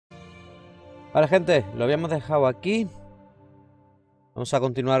Vale, gente, lo habíamos dejado aquí. Vamos a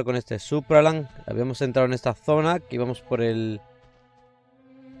continuar con este Supraland. Habíamos entrado en esta zona, que íbamos por el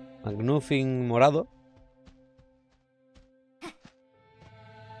Magnufin morado.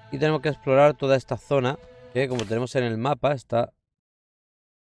 Y tenemos que explorar toda esta zona, que como tenemos en el mapa, está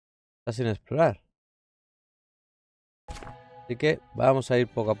sin explorar. Así que vamos a ir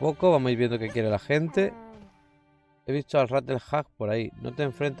poco a poco, vamos a ir viendo qué quiere la gente. He visto al Rattle Hag por ahí. No te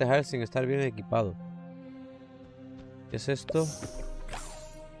enfrentes a él sin estar bien equipado. ¿Qué es esto?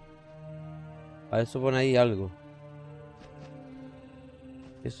 A eso pone ahí algo.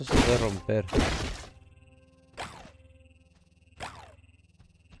 Esto se puede romper.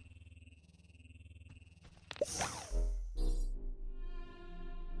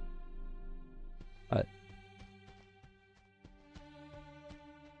 Vale.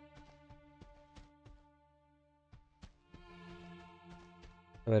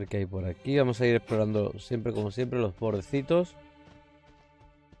 A ver qué hay por aquí. Vamos a ir explorando siempre, como siempre, los bordecitos.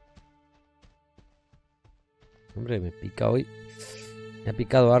 Hombre, me pica hoy. Me ha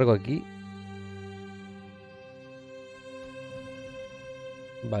picado algo aquí.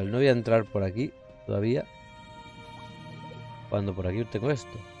 Vale, no voy a entrar por aquí todavía. Cuando por aquí tengo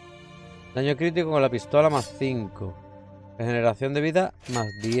esto. Daño crítico con la pistola más 5. Regeneración de vida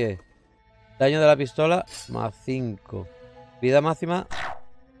más 10. Daño de la pistola más 5. Vida máxima.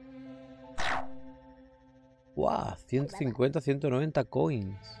 ¡Wow! 150, 190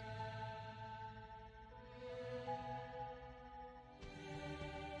 coins.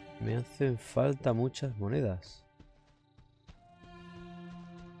 Me hacen falta muchas monedas.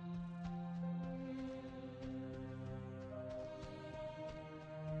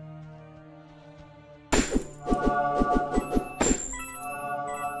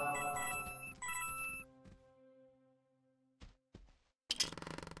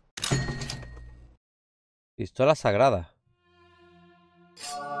 Pistola sagrada.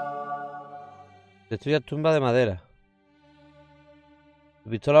 Destruye tumbas de madera. Tu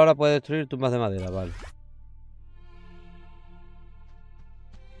pistola ahora puede destruir tumbas de madera, vale.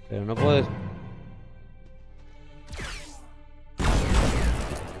 Pero no puedes...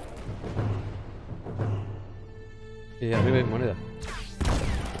 Y arriba hay moneda.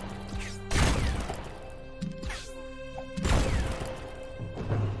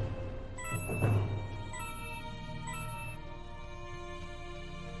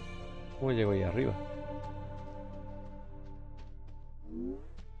 ¿Cómo llego ahí arriba?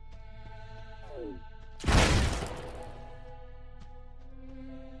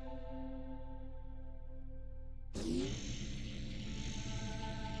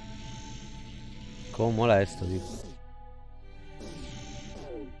 Cómo mola esto, tío.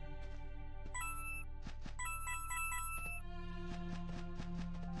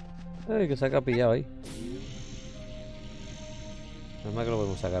 Ay, que se ha pillado ahí. Nada más que lo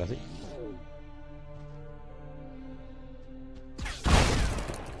podemos sacar así.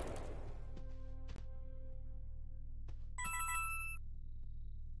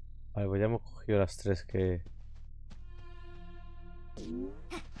 Vale, pues ya hemos cogido las tres que...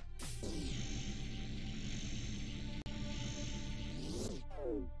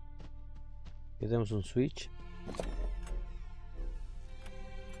 Aquí tenemos un switch.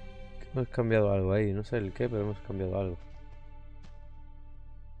 Hemos cambiado algo ahí, no sé el qué, pero hemos cambiado algo.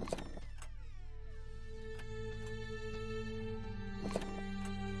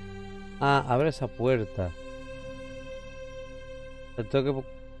 Ah, abre esa puerta. Tengo que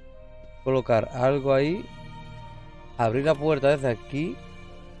colocar algo ahí. Abrir la puerta desde aquí.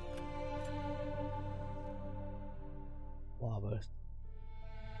 Wow, pero esto...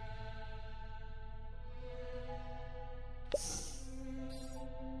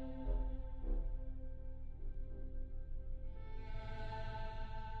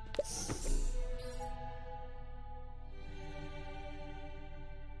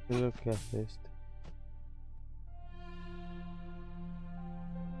 ¿Qué es lo que hace este?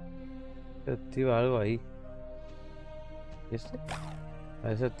 Se activa algo ahí. ¿Y este? A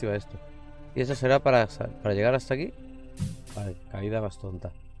ver, se activa esto. ¿Y eso será para llegar hasta aquí? Vale, caída más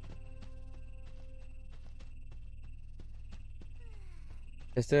tonta.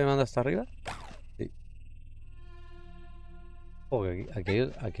 ¿Este me manda hasta arriba? Sí. Oh, aquí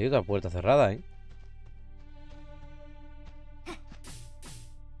hay otra puerta cerrada, ¿eh?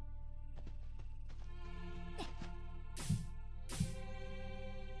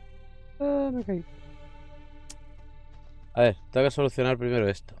 Ah, me caí. A ver, tengo que solucionar primero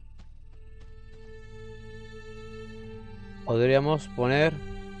esto. Podríamos poner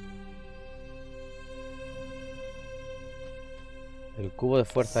el cubo de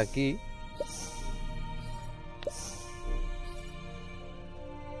fuerza aquí.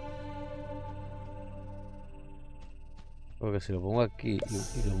 Porque si lo pongo aquí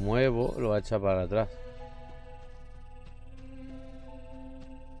y lo muevo, lo va a echar para atrás.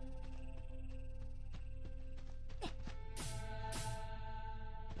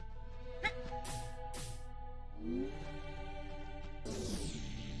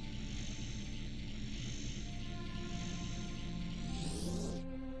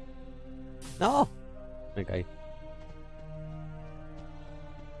 ¡No! Me caí.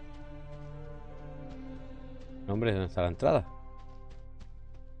 Hombre, ¿dónde está la entrada?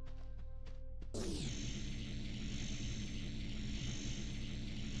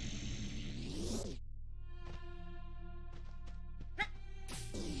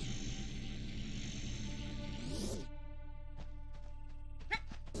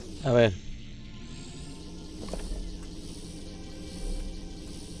 A ver.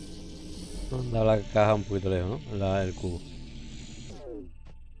 Da la caja un poquito lejos, ¿no? El cubo.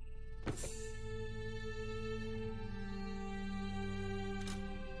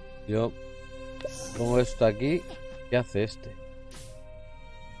 Yo pongo esto aquí. ¿Qué hace este?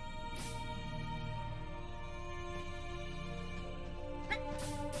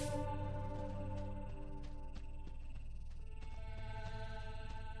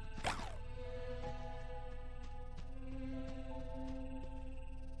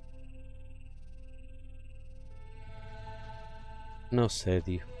 No sé,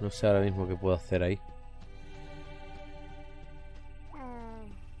 tío. No sé ahora mismo qué puedo hacer ahí.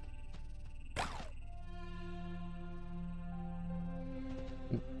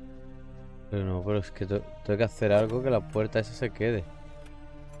 Pero no, pero es que tengo que hacer algo que la puerta esa se quede.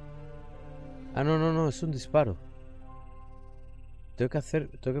 Ah, no, no, no, es un disparo. Tengo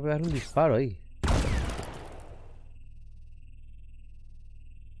que pegar un disparo ahí.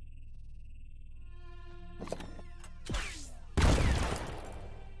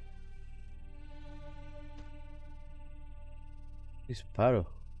 Disparo.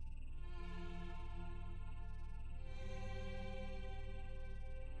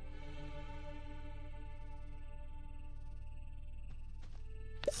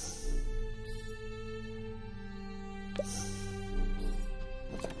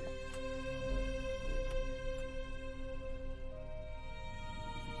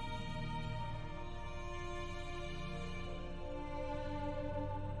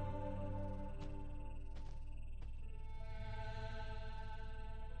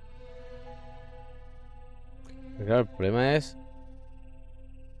 Pero claro, el problema es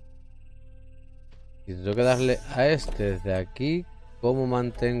si tengo que darle a este desde aquí, ¿cómo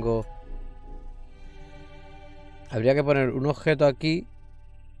mantengo? Habría que poner un objeto aquí.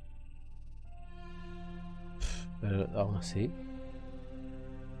 Pero aún así.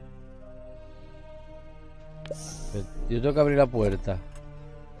 Pero yo tengo que abrir la puerta.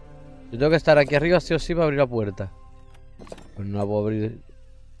 Yo tengo que estar aquí arriba sí o sí para abrir la puerta. Pues no la puedo abrir.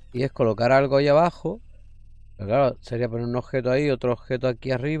 Y es colocar algo ahí abajo. Pero claro, sería poner un objeto ahí, otro objeto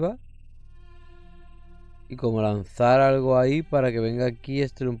aquí arriba. Y como lanzar algo ahí para que venga aquí y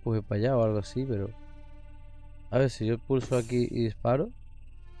este lo empuje para allá o algo así, pero... A ver, si yo pulso aquí y disparo.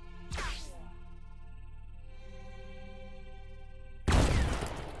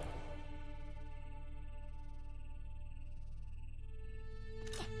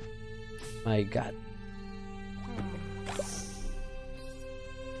 My God.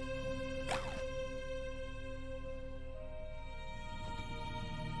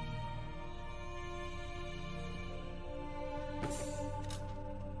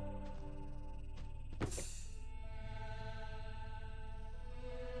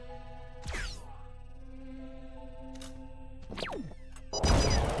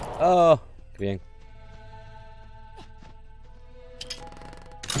 Oh, qué bien.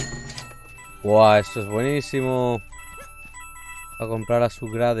 Wow, esto es buenísimo. A comprar a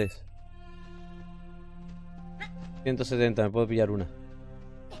sus grades. 170, me puedo pillar una.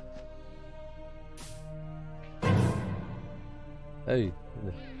 Ay,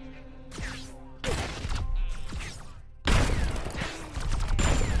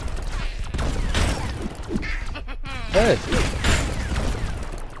 ¿sabes?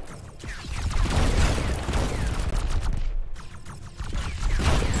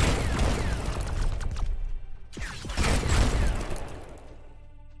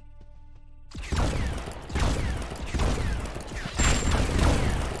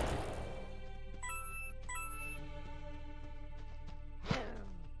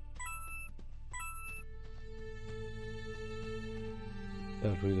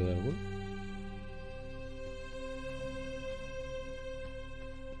 El ruido de algún.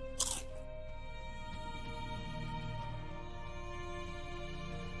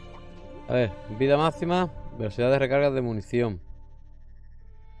 A ver, vida máxima Velocidad de recarga de munición.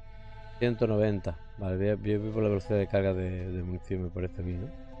 190. Vale, voy por la velocidad de carga de munición, me parece a mí, ¿no?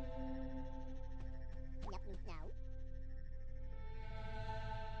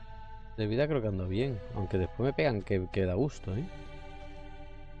 De vida creo que ando bien. Aunque después me pegan que da gusto, ¿eh?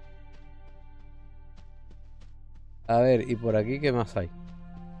 A ver, ¿y por aquí qué más hay?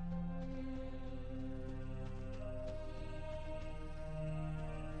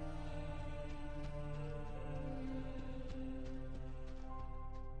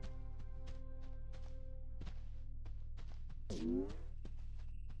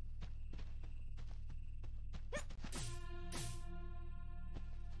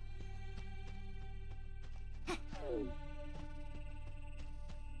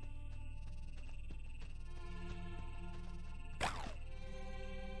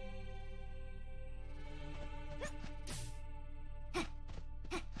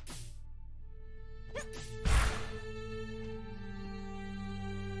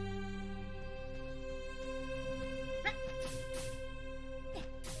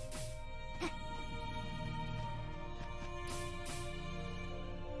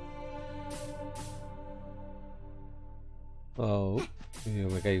 Oh, yo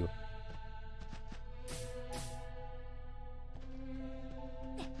me caigo.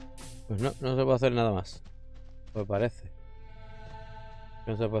 Pues no se puede hacer nada más. Pues parece.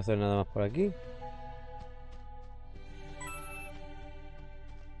 No se puede hacer nada más por aquí.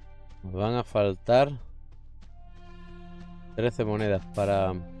 Nos van a faltar 13 monedas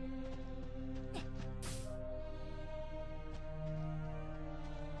para...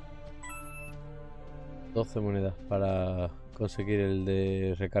 $12 monedas para conseguir el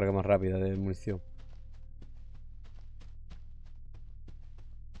de recarga más rápida de munición.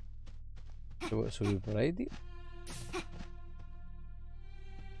 ¿Voy a subir por ahí, tío?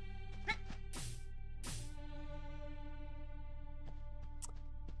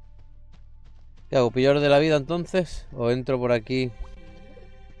 ¿Qué hago? ¿Pillar de la vida entonces? ¿O entro por aquí?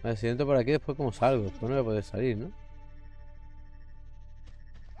 A ver, si entro por aquí después ¿cómo salgo? Después no voy a poder salir, ¿no?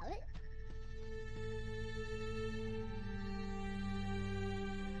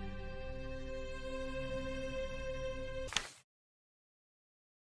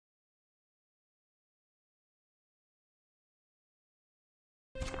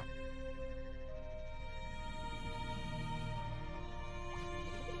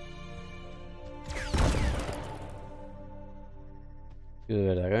 Tío, de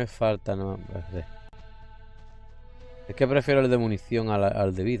verdad que me falta, no. Es que prefiero el de munición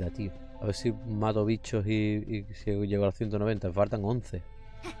al de vida, tío. A ver si mato bichos y si llego a los 190. Me faltan 11.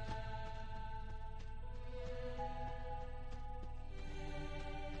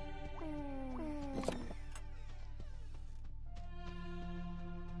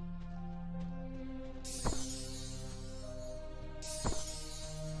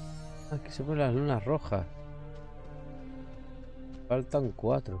 Aquí se ponen las lunas rojas. Faltan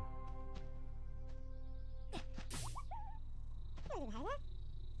 4.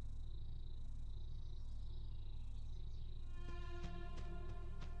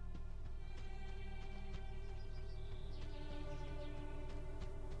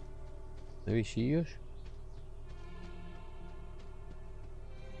 ¿Hay bichillos?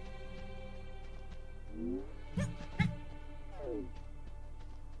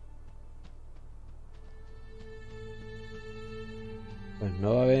 Pues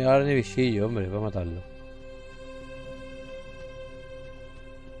no va a venir ahora ni bichillo, hombre, voy a matarlo.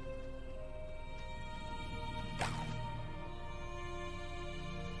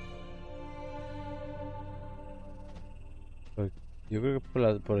 Pues yo creo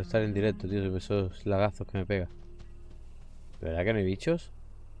que es por estar en directo, tío, esos lagazos que me pega. ¿De verdad que no hay bichos?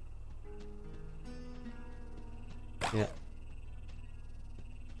 Mira.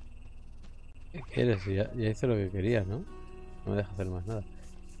 ¿Qué quieres? Ya hice lo que quería, ¿no? No me deja hacer más nada.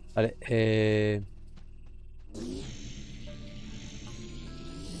 Vale,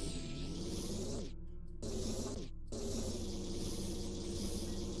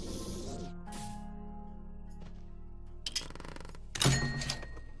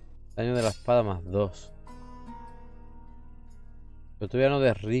 daño de la espada más 2. Pero todavía no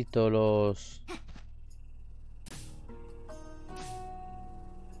derrito los...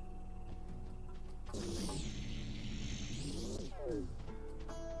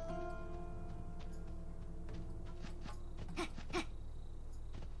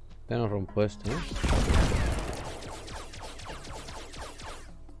 Ya no rompo esto, ¿no?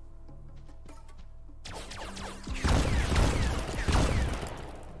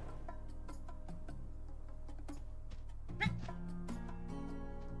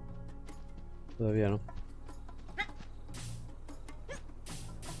 Todavía no.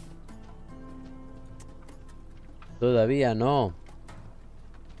 Todavía no.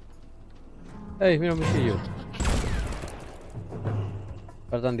 ¡Ey, mira un bichillo!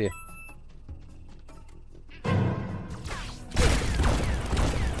 Faltan 10.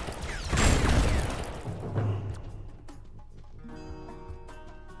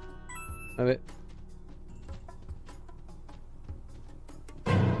 A ver.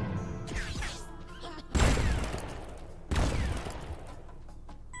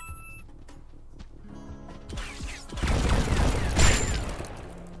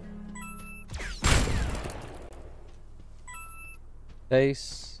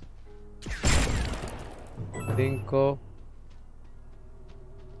 Seis. 5.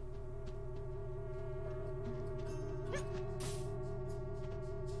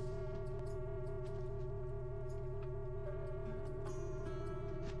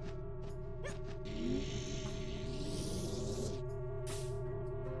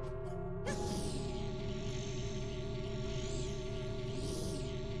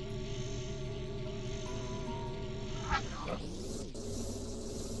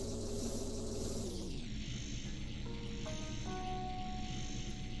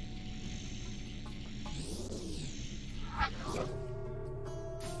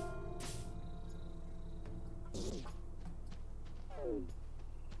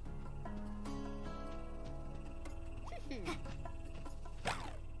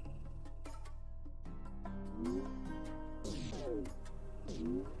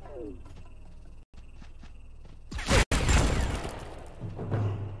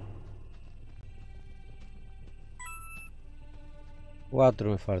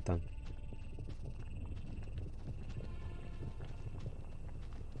 Cuatro me faltan.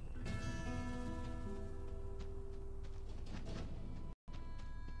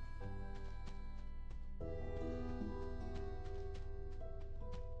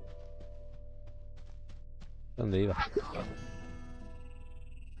 ¿Dónde iba?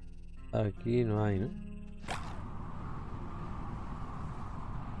 Aquí no hay, ¿no?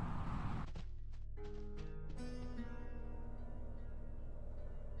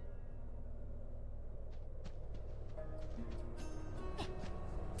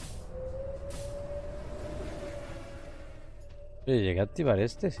 Oye, llegué a activar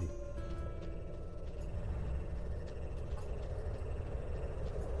este, sí.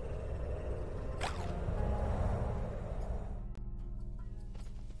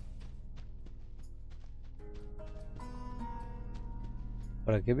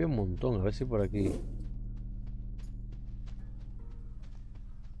 Por aquí había un montón, a ver si por aquí.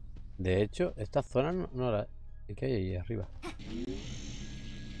 De hecho, esta zona no la. ¿Qué hay ahí arriba?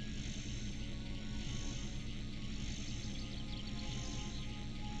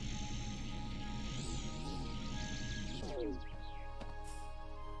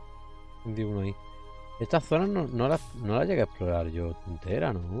 Di uno ahí. Esta zona no la llegué a explorar yo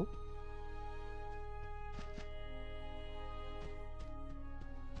entera, ¿no?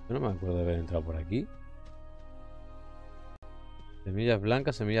 Yo no me acuerdo de haber entrado por aquí. Semillas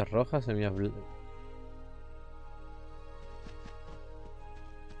blancas, semillas rojas, semillas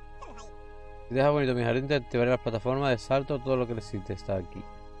Si deja bonito mi jardín, te activaré las plataformas de salto, todo lo que necesites está aquí.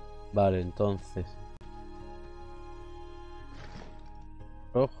 Vale, entonces.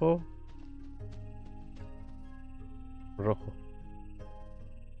 Rojo. Rojo.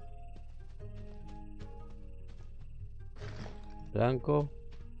 Blanco.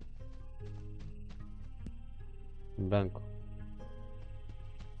 Blanco.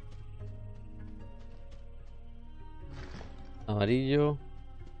 Amarillo.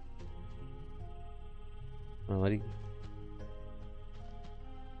 Amarillo.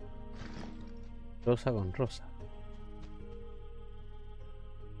 Rosa con rosa.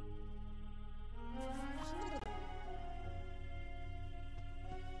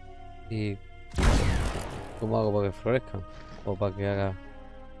 ¿Y cómo hago para que florezcan? O para que haga...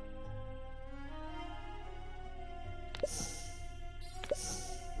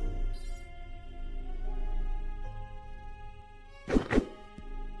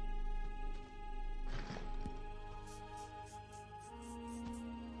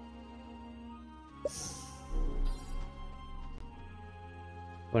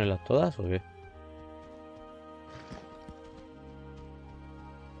 ¿Ponerlas todas o qué?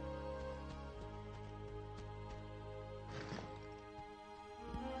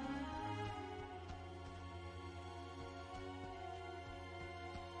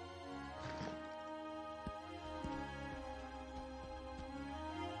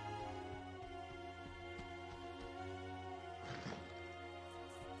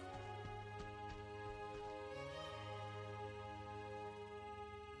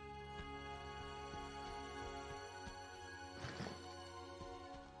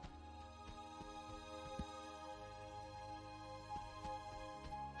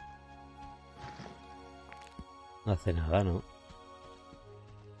 No hace nada, ¿no?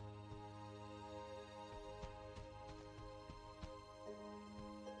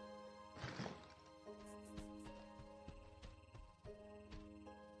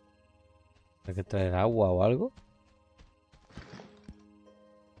 ¿Hay que traer agua o algo?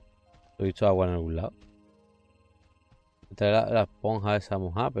 He visto agua en algún lado. Traer la esponja esa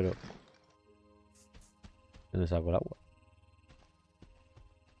mojada, pero... ¿dónde saco el agua?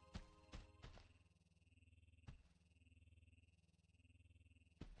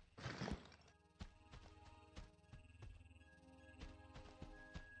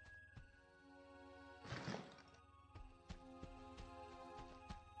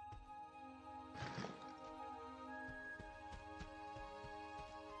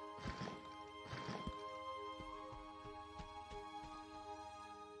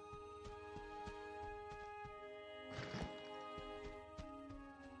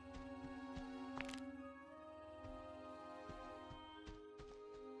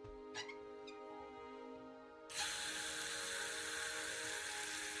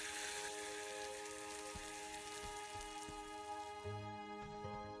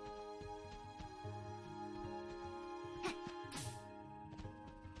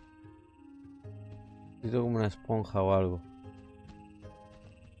 Necesito como una esponja o algo.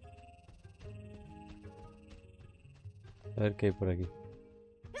 A ver qué hay por aquí.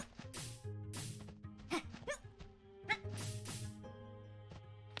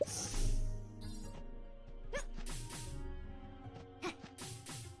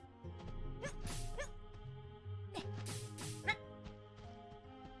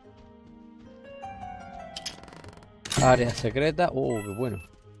 Área secreta. Qué bueno.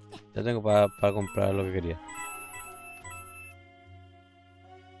 Ya tengo para comprar lo que quería.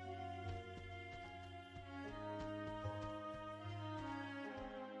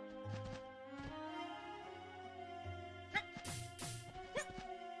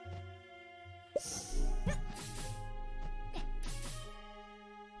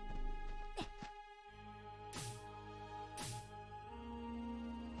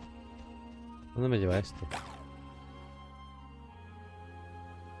 ¿Dónde me lleva esto?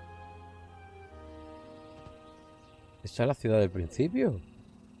 ¿Esta es la ciudad del principio?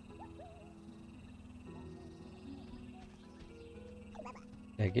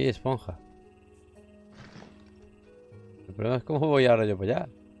 Y aquí hay esponja. El problema es cómo voy ahora yo para allá.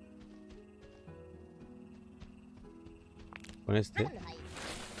 Con este.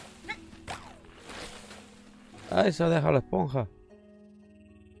 ¡Ay, se ha dejado la esponja!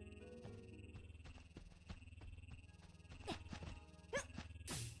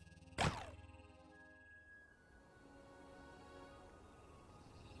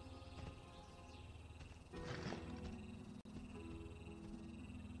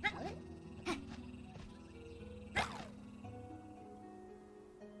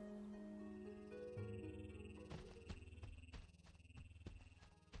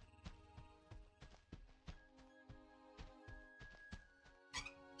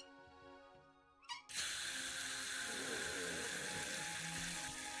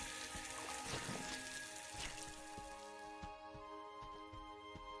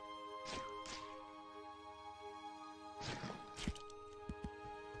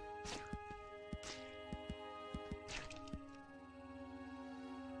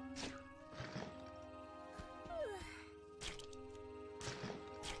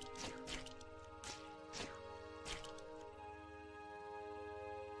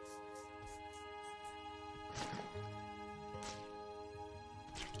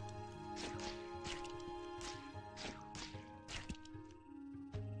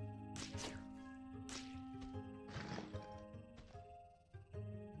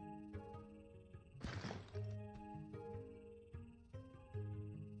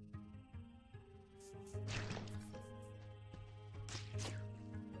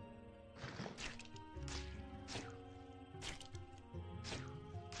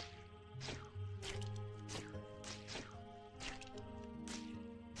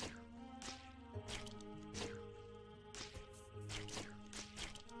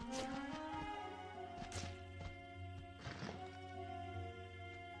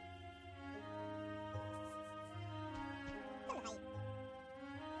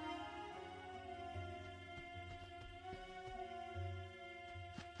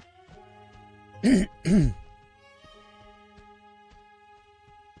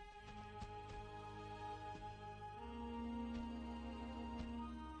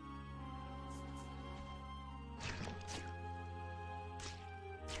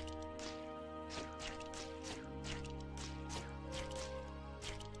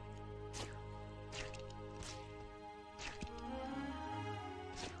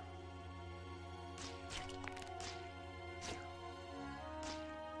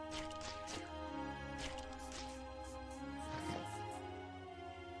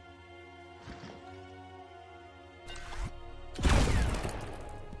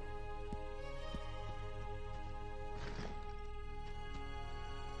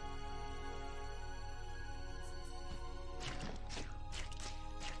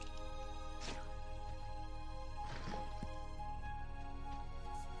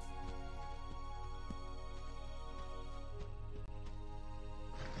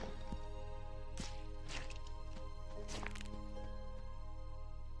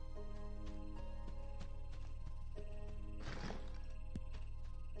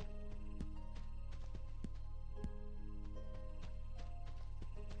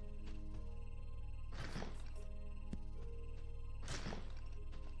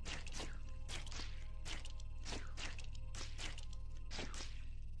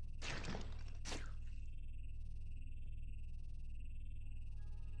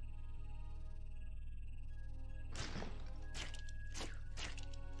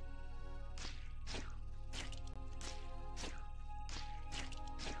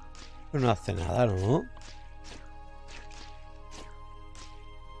 Pero no hace nada, ¿no?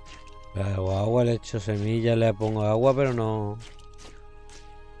 Le hago agua, le echo semillas, le pongo agua, pero no...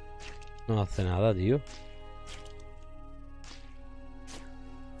 No hace nada, tío.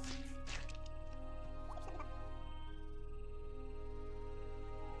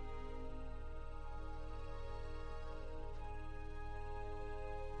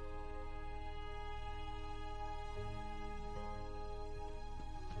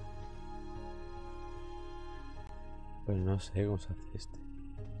 Pues no sé cómo se hace este.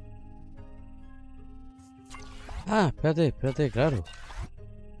 Ah, espérate, claro.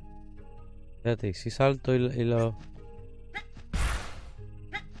 Espérate, ¿y si salto y lo...?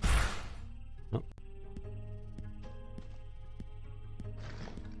 No.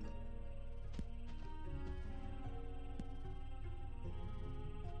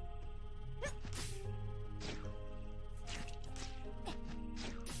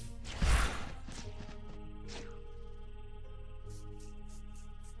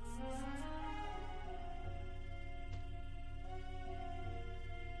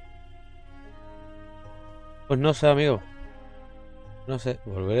 Pues no sé, amigo. No sé,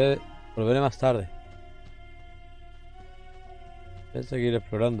 volveré más tarde. Voy a seguir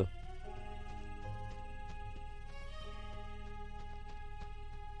explorando.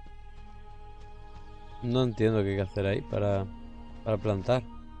 No entiendo qué hay que hacer ahí para plantar.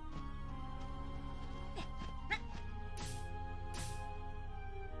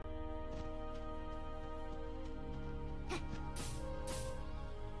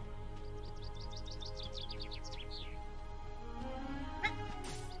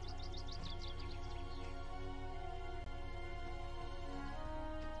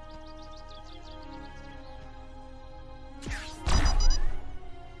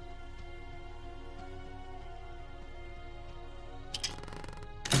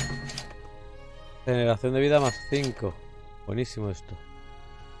 Generación de vida más 5. Buenísimo esto.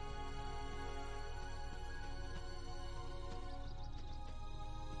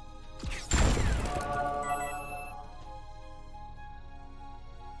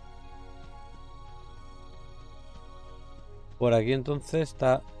 Por aquí entonces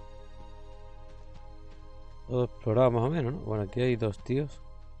está todo explorado más o menos, ¿no? Bueno, aquí hay dos tíos.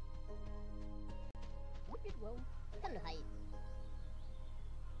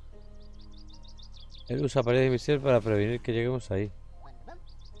 Él usa paredes invisibles para prevenir que lleguemos ahí.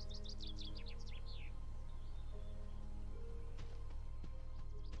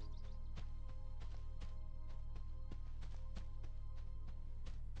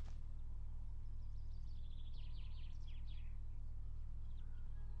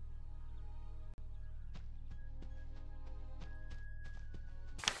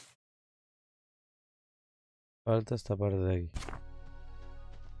 Falta esta parte de aquí.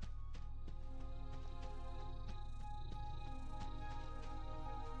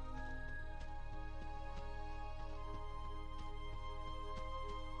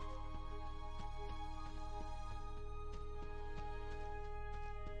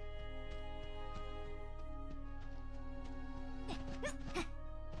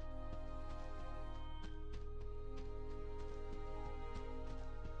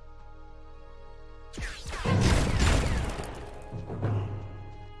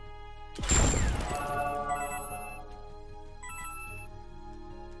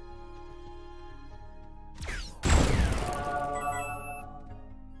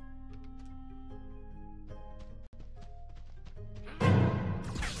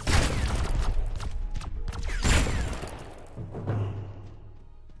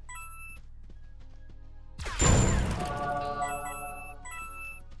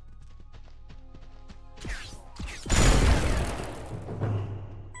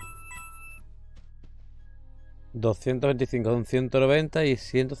 $225, son 190 y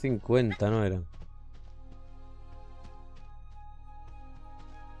 150, ¿no eran?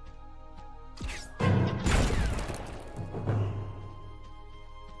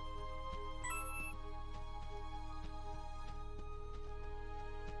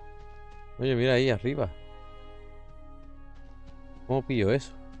 Oye, mira ahí arriba. ¿Cómo pillo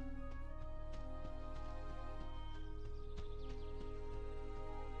eso?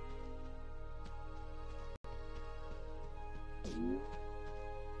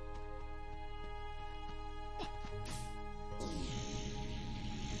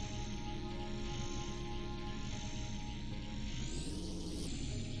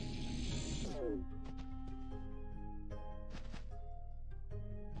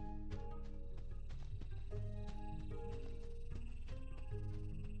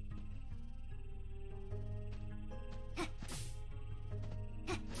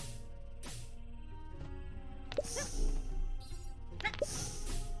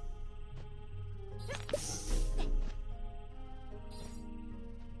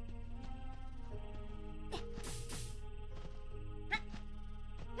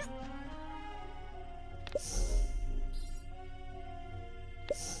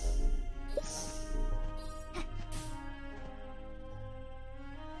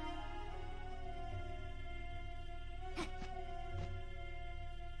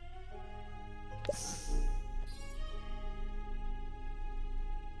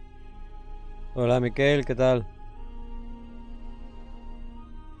 Hola, Miquel, ¿qué tal?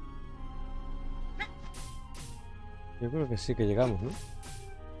 Yo creo que sí que llegamos, ¿no?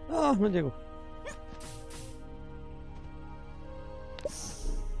 Ah, no llego.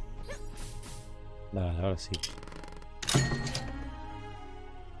 Vale, ahora sí.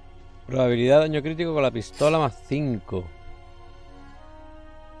 Probabilidad de daño crítico con la pistola más 5.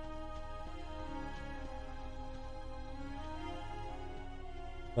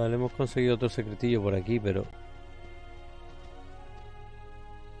 Vale, hemos conseguido otro secretillo por aquí, pero...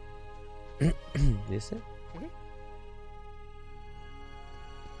 ¿Y ese?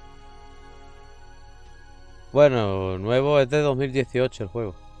 Bueno, nuevo es de 2018 el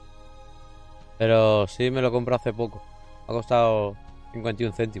juego. Pero sí me lo compré hace poco. Ha costado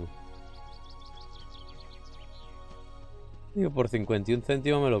 51 céntimos. Digo, por 51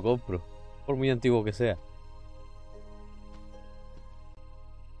 céntimos me lo compro. Por muy antiguo que sea.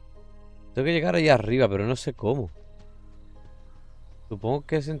 Tengo que llegar ahí arriba, pero no sé cómo. Supongo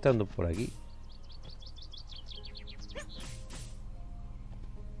que es entrando por aquí.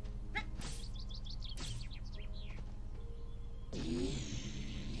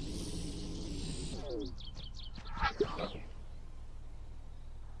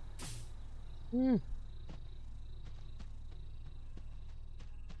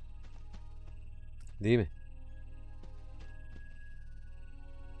 Dime.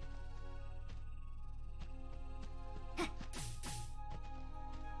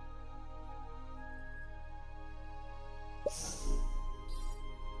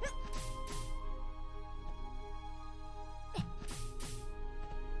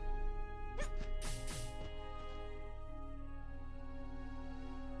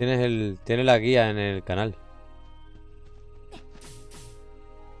 Tienes la guía en el canal.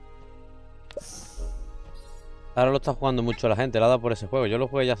 Ahora lo está jugando mucho la gente, le ha dado por ese juego. Yo lo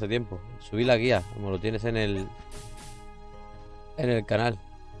jugué ya hace tiempo. Subí la guía, como lo tienes en el canal.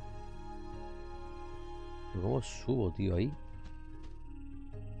 ¿Pero cómo subo, tío, ahí?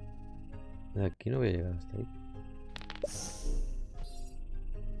 De aquí no voy a llegar hasta ahí.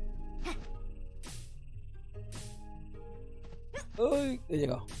 ¡Ay! He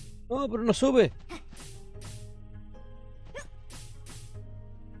llegado. No, pero no sube.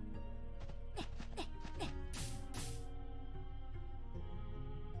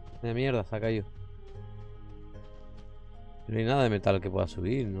 De mierda, se ha caído. No hay nada de metal que pueda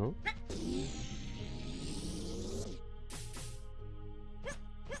subir, ¿no?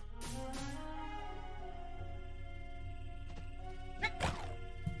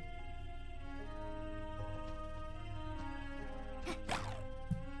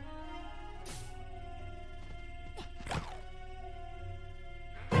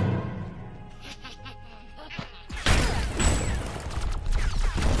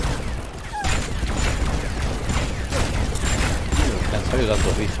 Me han salido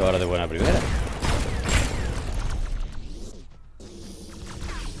tantos bichos ahora de buena primera.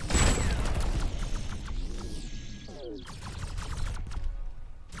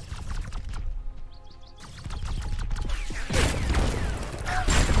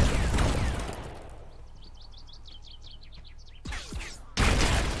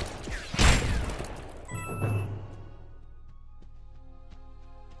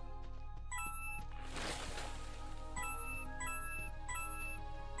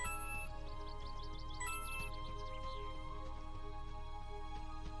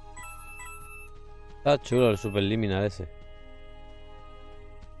 Está chulo el superliminal ese.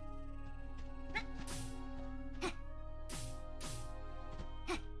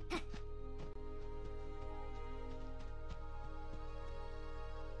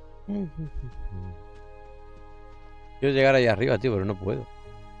 Quiero llegar ahí arriba, tío, pero no puedo.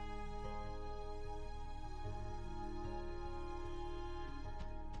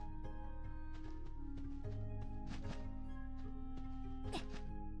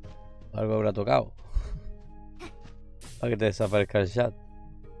 Algo habrá tocado. Para que te desaparezca el chat.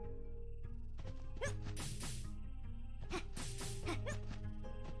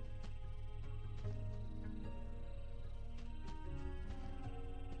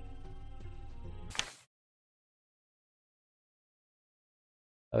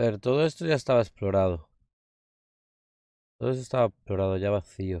 A ver, todo esto ya estaba explorado. Todo esto estaba explorado, ya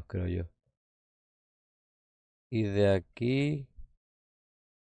vacío, creo yo. Y de aquí...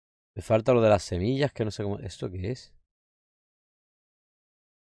 Me falta lo de las semillas, que no sé cómo... ¿Esto qué es?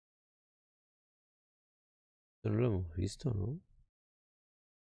 Esto no lo hemos visto, ¿no?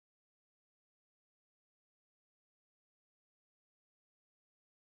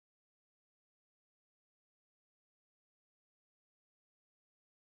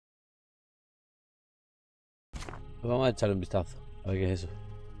 Pues vamos a echarle un vistazo. A ver qué es eso.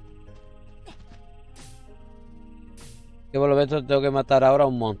 Que por lo menos tengo que matar ahora a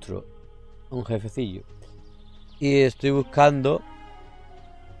un monstruo. A un jefecillo. Y estoy buscando...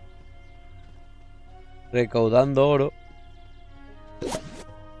 recaudando oro.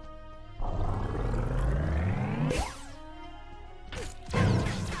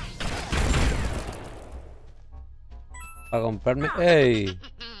 Para comprarme... ¡Ey!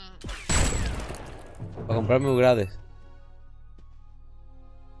 Para comprarme upgrades.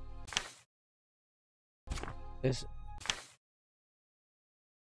 Es...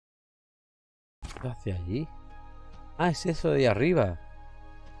 hacia allí. Ah, es eso de ahí arriba.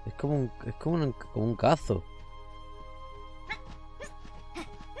 Es como un cazo.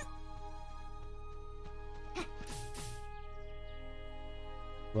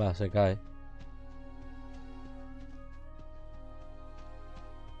 Va, se cae.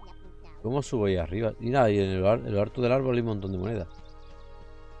 ¿Cómo subo ahí arriba? Y nada, y en el alto del árbol hay un montón de monedas.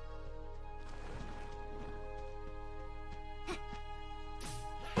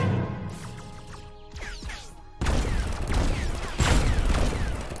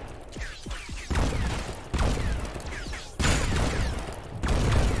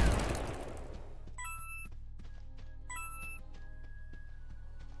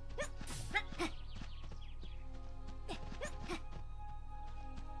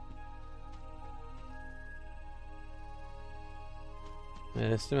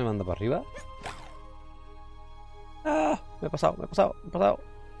 Este me manda para arriba. ¡Ah! Me he pasado.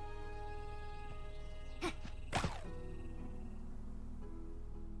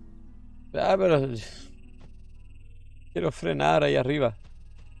 Ah, pero... quiero frenar ahí arriba.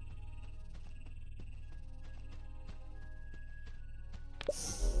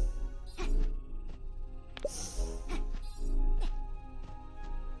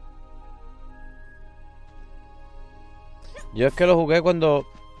 Yo es que lo jugué cuando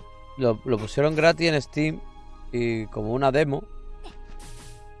lo pusieron gratis en Steam y como una demo.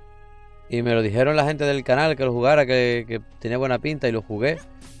 Y me lo dijeron la gente del canal que lo jugara, que tenía buena pinta y lo jugué.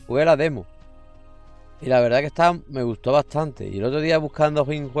 Jugué la demo. Y la verdad que me gustó bastante. Y el otro día buscando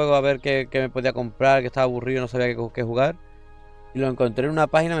un juego a ver qué me podía comprar, que estaba aburrido, no sabía qué jugar. Y lo encontré en una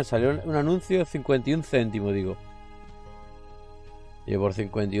página, me salió un anuncio de 51 céntimos, digo. Y por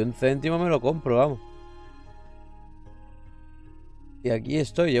 51 céntimos me lo compro, vamos. Y aquí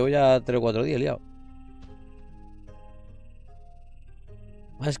estoy, llevo ya 3 o 4 días liado.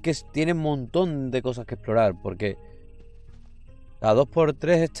 Es que tiene un montón de cosas que explorar, porque cada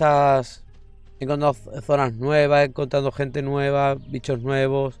 2×3 estás encontrando zonas nuevas, encontrando gente nueva, bichos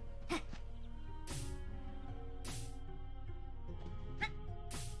nuevos.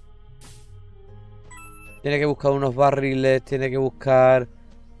 Tiene que buscar unos barriles, tiene que buscar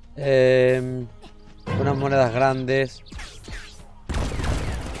unas monedas grandes.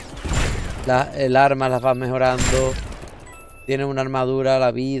 El arma las vas mejorando. Tiene una armadura,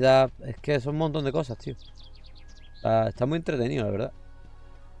 la vida. Es que son un montón de cosas, tío. Está muy entretenido, la verdad.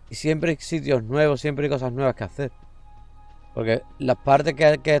 Y siempre hay sitios nuevos, siempre hay cosas nuevas que hacer. Porque las partes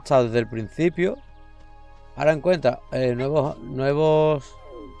que he estado desde el principio, ahora encuentras nuevas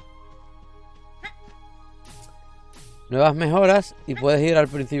mejoras y puedes ir al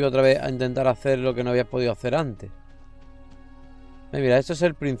principio otra vez a intentar hacer lo que no habías podido hacer antes. Mira, esto es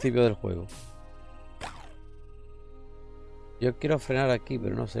el principio del juego. Yo quiero frenar aquí,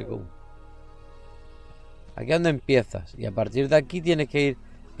 pero no sé cómo. Aquí es donde empiezas. Y a partir de aquí tienes que ir.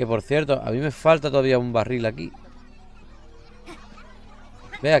 Que por cierto, a mí me falta todavía un barril aquí.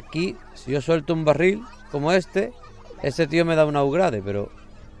 Ve aquí, si yo suelto un barril como este tío me da una upgrade, pero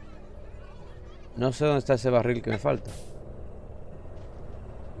no sé dónde está ese barril que me falta.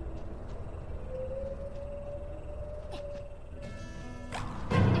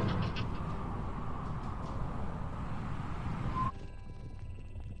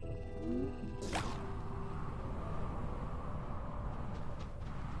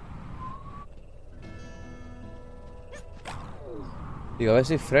 Digo, a ver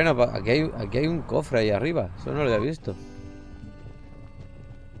si freno. Aquí hay un cofre ahí arriba. Eso no lo había visto.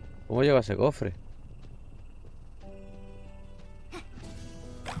 ¿Cómo lleva ese cofre?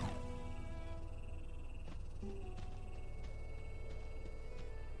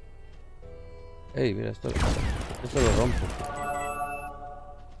 Ey, mira, esto lo rompo.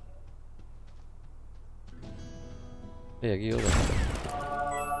 Ey, aquí otro.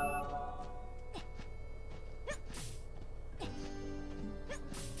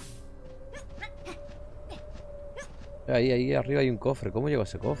 Ahí arriba hay un cofre. ¿Cómo lleva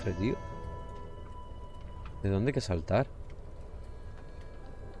ese cofre, tío? ¿De dónde hay que saltar?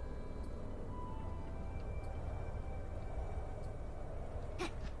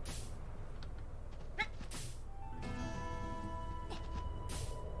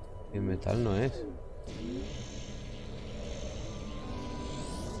 Y metal no es.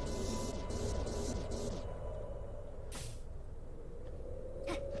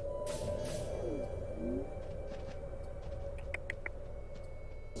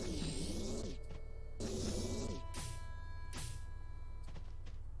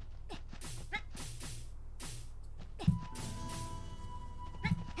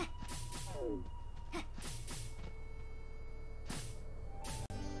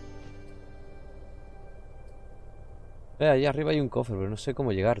 Allá arriba hay un cofre, pero no sé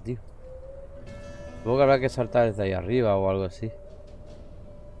cómo llegar, tío. Supongo que habrá que saltar desde ahí arriba o algo así.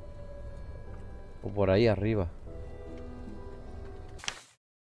 O por ahí arriba.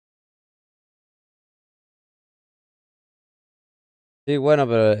 Sí, bueno,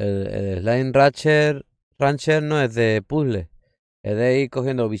 pero el Slime Rancher no es de puzzle. Es de ir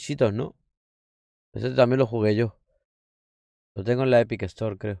cogiendo bichitos, ¿no? Ese también lo jugué yo. Lo tengo en la Epic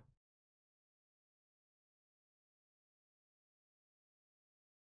Store, creo.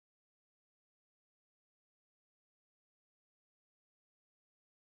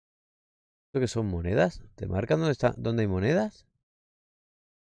 ¿Esto qué son monedas? ¿Te marcan dónde hay monedas?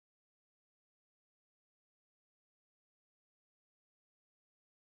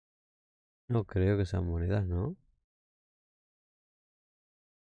 No creo que sean monedas, ¿no?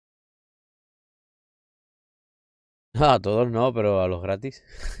 Ah, a todos no, pero a los gratis.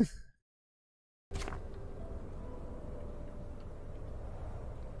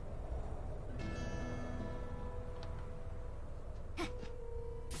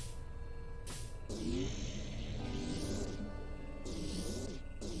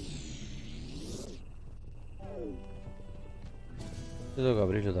 Yo tengo que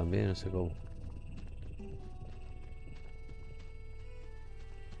abrirlo también, no sé cómo.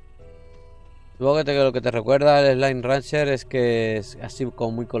 Supongo que lo que te recuerda el Slime Rancher es que es así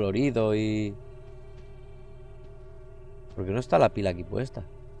como muy colorido y... ¿Por qué no está la pila aquí puesta?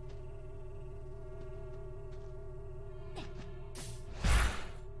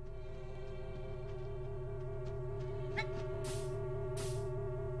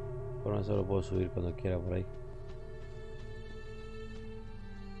 Por eso lo puedo subir cuando quiera por ahí.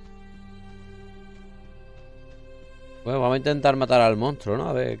 Bueno, vamos a intentar matar al monstruo, ¿no?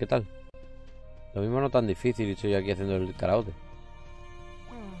 A ver qué tal. Lo mismo no tan difícil y estoy aquí haciendo el karaoke.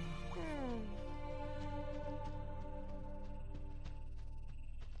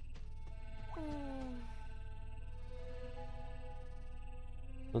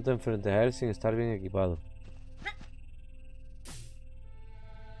 No te enfrentes a él sin estar bien equipado.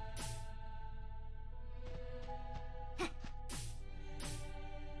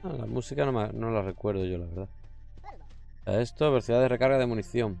 Ah, la música no la recuerdo yo, la verdad. Esto, velocidad de recarga de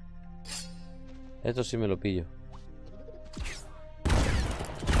munición. Esto sí me lo pillo.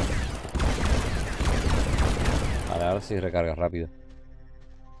 Vale, ahora sí recarga rápido.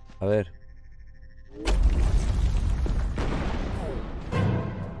 A ver.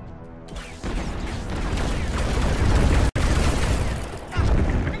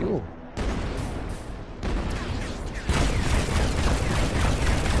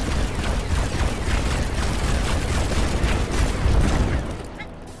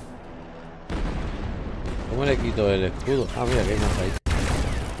 ¿Cómo le quito el escudo? Ah, mira que hay más ahí.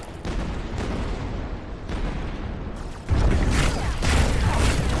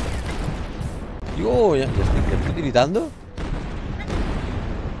 Dios, ¿ya estoy tiritando?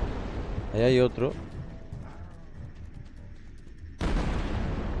 Ahí hay otro.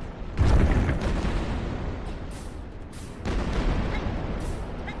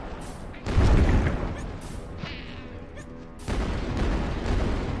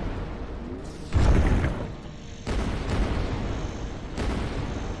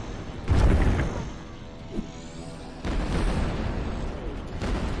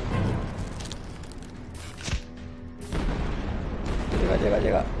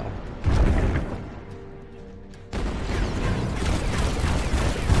 Llega.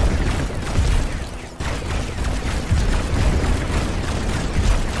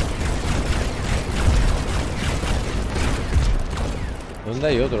 ¿Dónde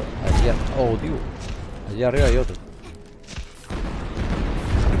hay otro? Allí oh, tío. Allí arriba hay otro.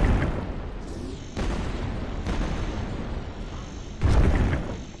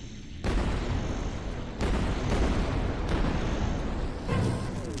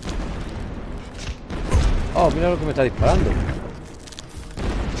 Oh, mira lo que me está disparando.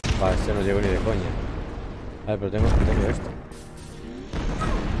 Vale, ese no llego ni de coña. A ver, pero tengo esto.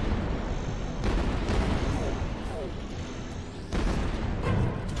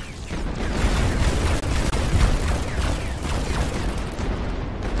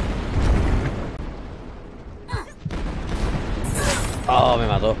 Oh, me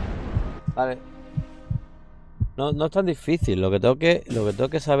mató. Vale. No es tan difícil. Lo que tengo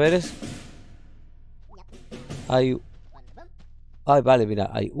que saber es... Hay... Ay, vale, mira.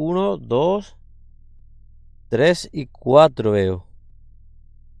 Hay 1, 2, 3 y 4 veo.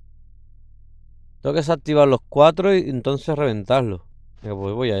 Tengo que desactivar los 4 y entonces reventarlos. Venga,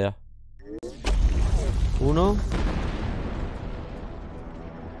 pues voy allá. 1.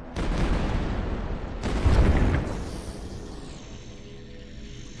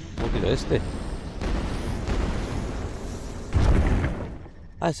 ¿Cómo tiro este?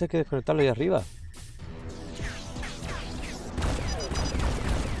 Ah, ese hay que desconectarlo ahí arriba.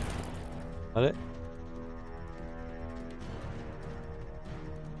 Vale.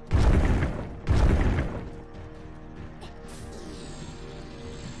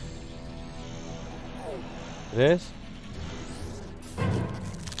 ¿Tres?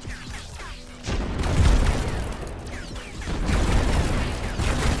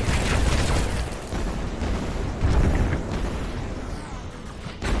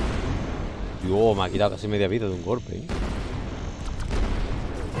 Dios, me ha quitado casi media vida de un golpe, ¿eh?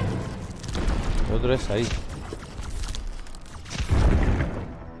 El otro es ahí.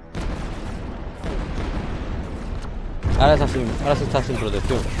 Ahora sí está sin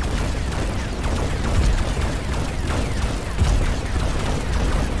protección.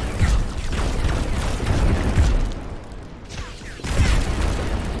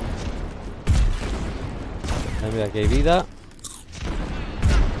 Mira, aquí hay vida.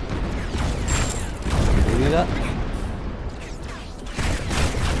 Hay vida.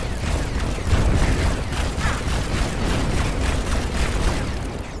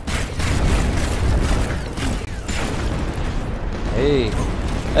 ¡Ey!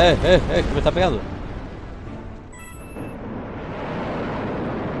 Que me está pegando.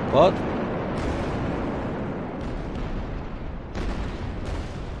 What?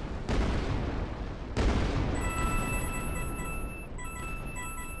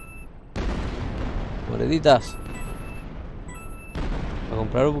 Moneditas para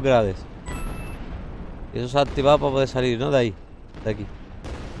comprar upgrades. Y eso se ha activado para poder salir, ¿no? De ahí, de aquí.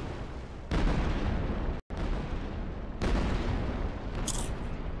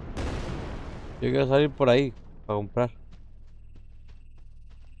 Yo quiero salir por ahí para comprar.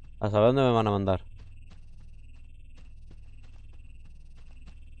 A saber dónde me van a mandar.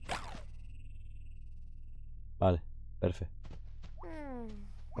 Vale, perfecto.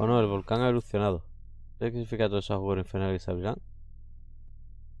 Oh no, el volcán ha erupcionado. ¿Qué significa todo eso? Juegos infernales que se abrirán.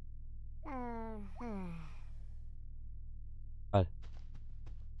 Vale.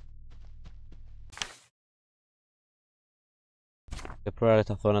 Voy a explorar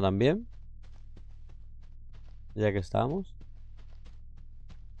esta zona también. Ya que estamos.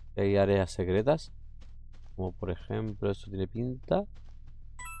 Hay áreas secretas. Como por ejemplo, esto tiene pinta.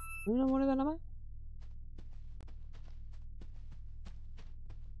 ¿Una moneda nada más?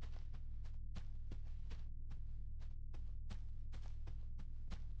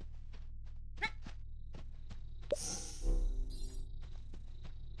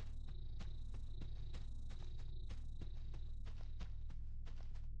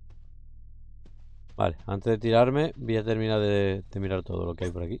 Vale, antes de tirarme voy a terminar de mirar todo lo que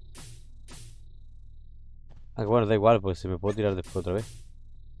hay por aquí. Ah, bueno, da igual, pues se me puedo tirar después otra vez.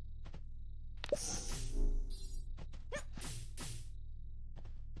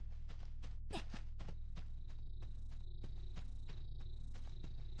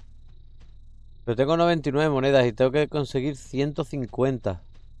 Pero tengo 99 monedas y tengo que conseguir 150.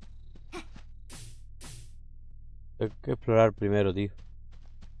 Tengo que explorar primero, tío.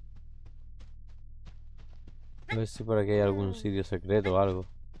 A ver si por aquí hay algún sitio secreto o algo.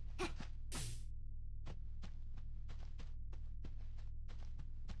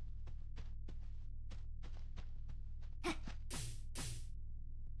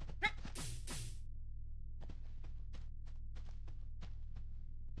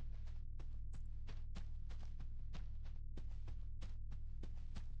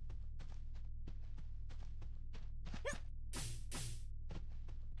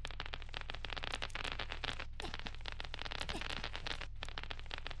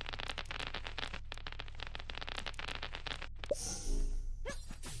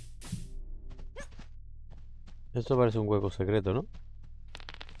 Esto parece un hueco secreto, ¿no?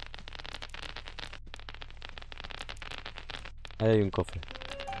 Ahí hay un cofre.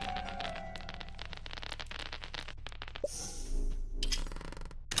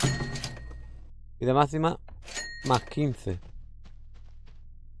 Y de máxima, más 15.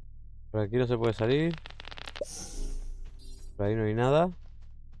 Por aquí no se puede salir. Por ahí no hay nada.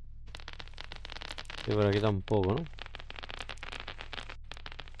 Y por aquí tampoco, ¿no?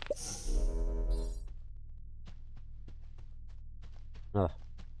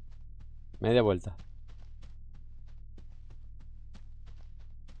 Media vuelta.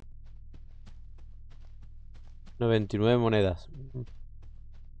 $99 monedas.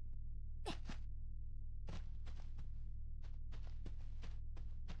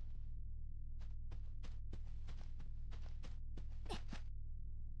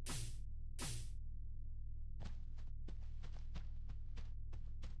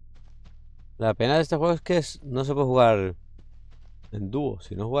 La pena de este juego es que no se puede jugar en dúo.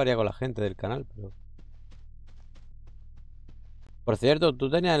 Si no, jugaría con la gente del canal, pero... Por cierto, ¿tú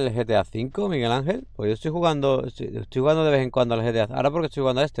tenías el GTA V, Miguel Ángel? Pues yo estoy jugando de vez en cuando al GTA. Ahora porque estoy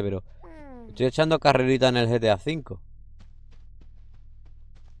jugando a este, pero estoy echando carrerita en el GTA V.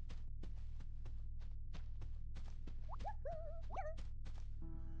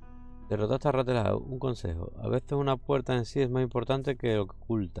 Derrotaste a Rattle Hag. Un consejo. A veces una puerta en sí es más importante que lo que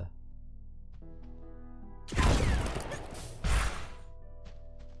oculta.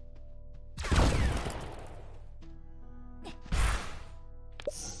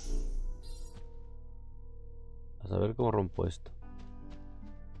 A saber cómo rompo esto.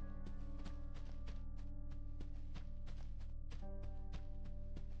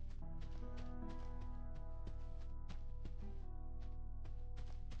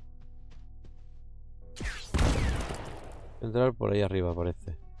 Entrar por ahí arriba,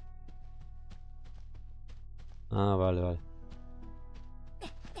 parece. Ah, vale, vale.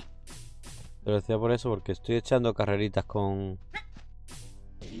 Te lo decía por eso, porque estoy echando carreritas con...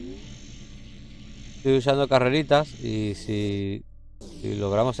 Estoy usando carreritas y si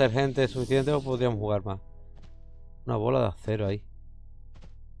logramos ser gente suficiente, pues podríamos jugar más. Una bola de acero ahí.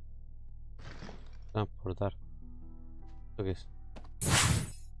 Transportar. ¿Esto qué es?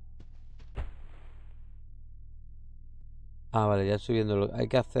 Ah, vale, ya estoy viendo lo que hay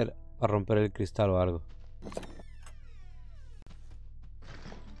que hacer para romper el cristal o algo.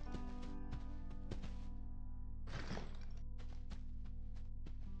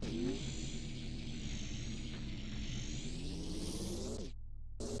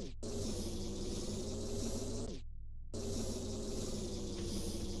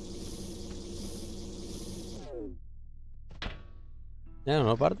 ¿Ya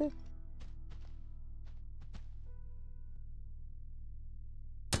no parte?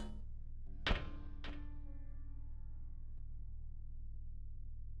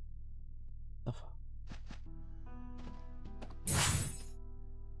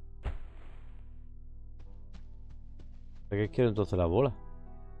 ¿Para qué quiero entonces la bola?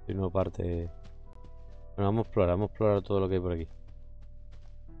 Si no parte... Bueno, vamos a explorar todo lo que hay por aquí.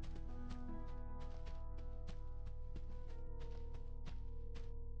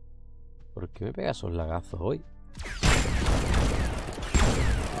 ¿Por qué me pega esos lagazos hoy?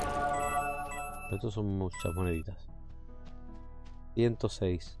 Estos son muchas moneditas.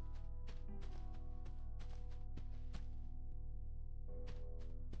 106.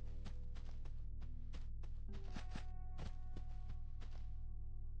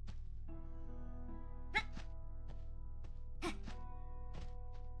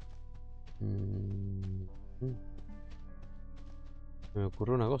 Me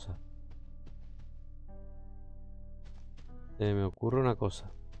ocurre una cosa. Me ocurre una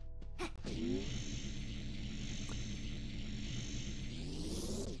cosa.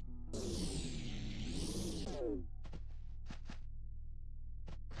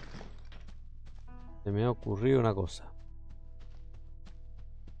 Se me ha ocurrido una cosa.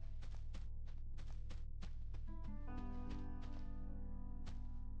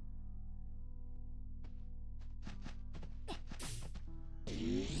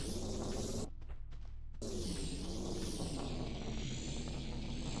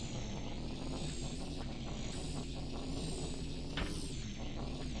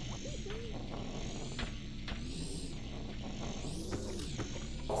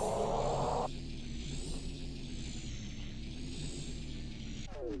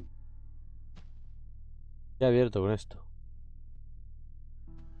 Ya he abierto con esto.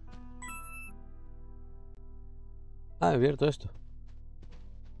 Ah, he abierto esto.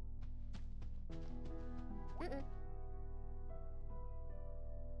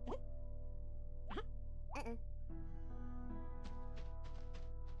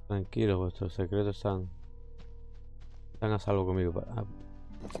 Tranquilo, vuestros secretos están a salvo conmigo.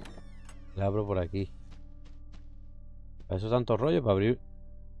 Le abro por aquí. ¿Para eso tanto rollo? ¿Para abrir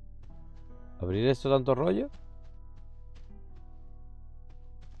esto tanto rollo?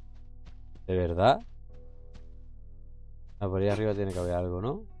 ¿De verdad? Ah, por ahí arriba tiene que haber algo,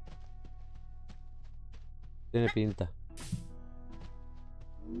 ¿no? Tiene pinta.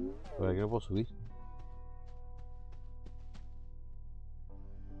 Por aquí no puedo subir.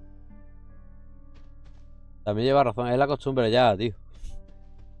 También lleva razón, es la costumbre ya, tío.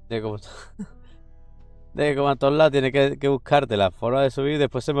 De como, de que como a todos lados tienes que buscarte la forma de subir y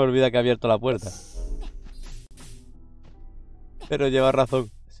después se me olvida que he abierto la puerta. Pero lleva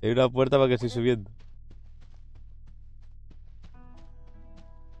razón. Si hay una puerta, ¿para que estoy subiendo?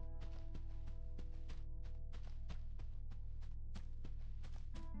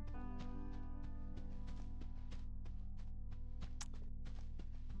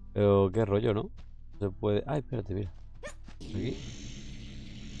 Pero qué rollo, ¿no? Se puede... Ay, espérate, mira. Aquí.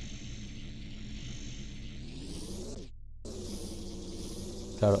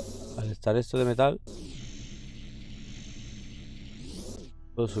 Claro, al estar esto de metal...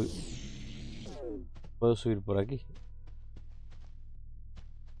 Puedo subir. Puedo subir por aquí.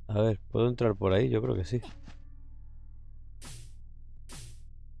 A ver, ¿puedo entrar por ahí? Yo creo que sí.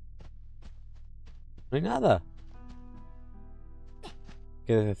 No hay nada.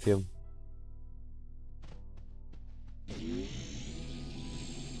 Qué decepción.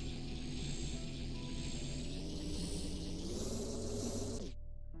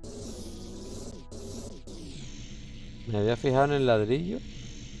 Me había fijado en el ladrillo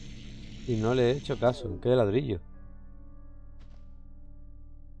y no le he hecho caso. ¿En qué ladrillo?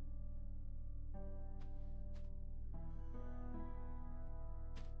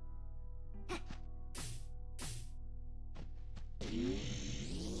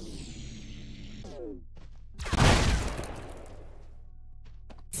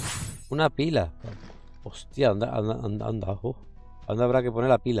 Una pila. Hostia, anda, anda, anda, anda. ¿Dónde habrá que poner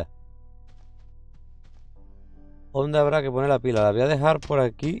la pila? ¿Dónde habrá que poner la pila? La voy a dejar por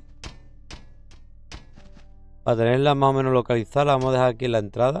aquí. Para tenerla más o menos localizada, la vamos a dejar aquí en la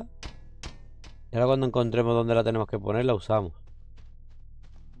entrada. Y ahora cuando encontremos dónde la tenemos que poner, la usamos.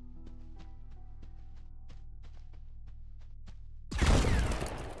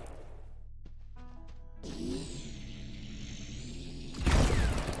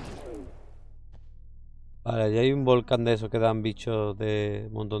 Vale, ya hay un volcán de esos que dan bichos de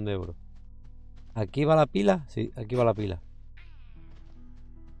un montón de euros. ¿Aquí va la pila? Sí, aquí va la pila.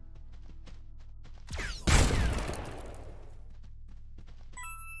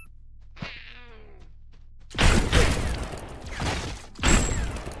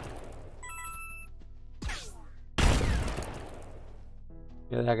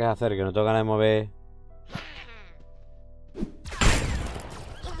 ¿Qué tendrá que hacer? Que no tengo ganas de mover.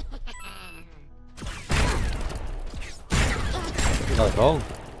 ¡Cabrón!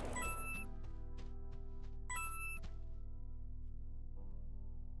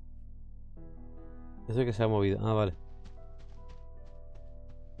 Eso que se ha movido. Ah, vale.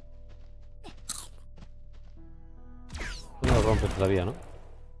 No lo rompe todavía, ¿no?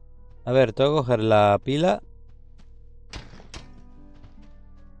 A ver, tengo que coger la pila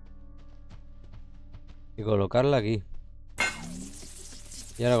y colocarla aquí.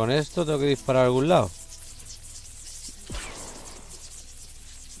 Y ahora con esto tengo que disparar a algún lado.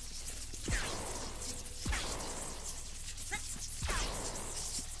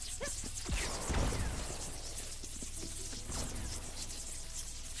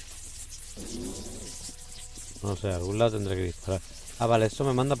 No sé, a algún lado tendré que disparar. Ah, vale, eso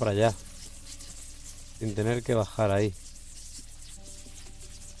me manda para allá. Sin tener que bajar ahí.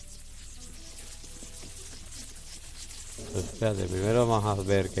 Pues espérate, primero vamos a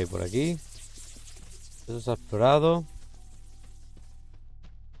ver qué hay por aquí. Eso se ha explorado.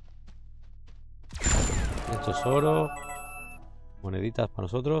 Esto es oro. Moneditas para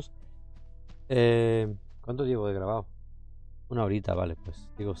nosotros. ¿Cuánto llevo de grabado? Una horita, vale, pues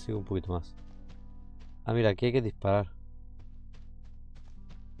sigo un poquito más. Ah, mira, aquí hay que disparar.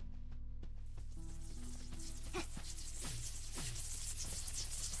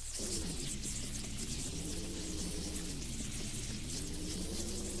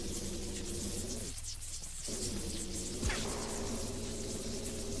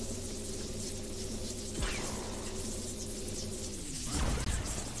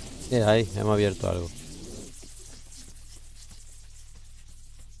 Ahí, hemos abierto algo.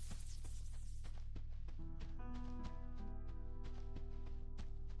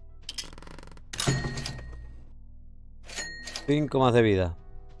 Cinco más de vida.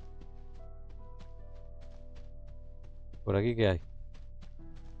 ¿Por aquí qué hay?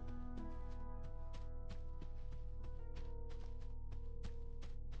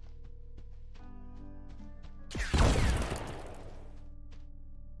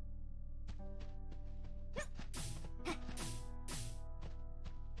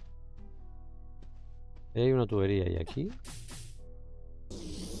 Hay una tubería y aquí.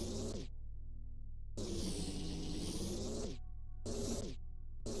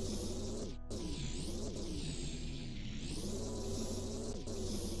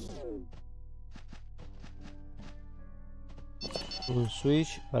 Un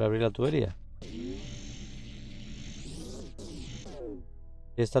switch para abrir la tubería.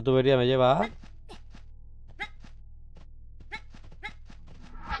 Esta tubería me lleva a...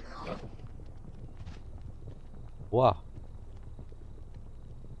 ¡Wow!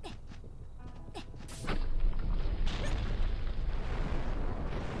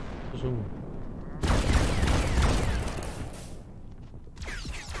 Es un...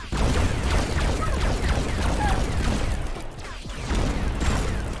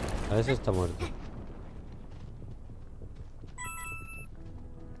 A ver si está muerto.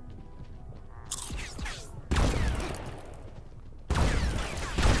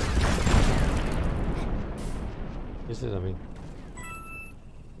 Este también.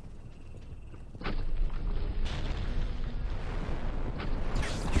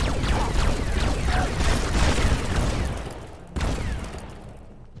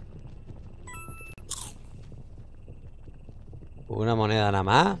 Una moneda nada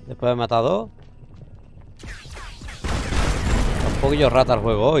más, después de matar dos. Un poquillo rata el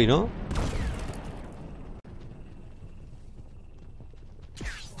juego hoy, ¿no?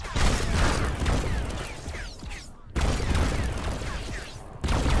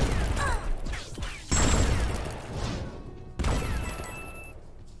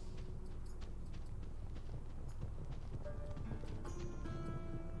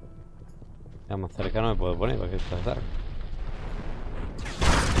 Ya más cerca no me puedo poner para que esto salga.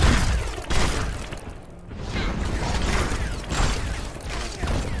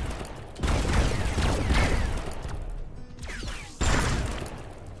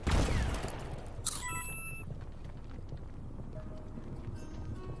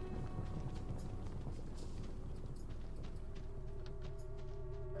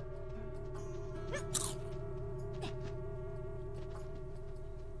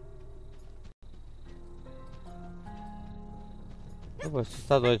 Pues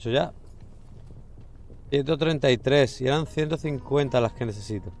está todo hecho ya. 133 y eran 150 las que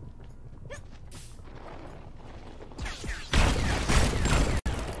necesito.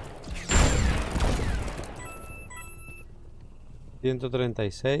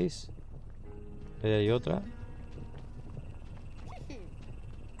 $136. Ahí hay otra.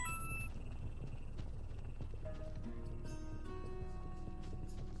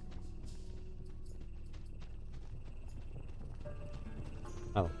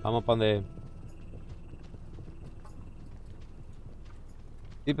 Vamos para donde...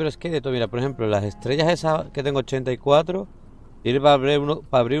 Sí, pero es que de todo, mira, por ejemplo, las estrellas esas que tengo 84, tiene para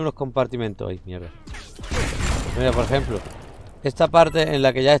abrir unos compartimentos. Ay, mierda. Mira, por ejemplo, esta parte en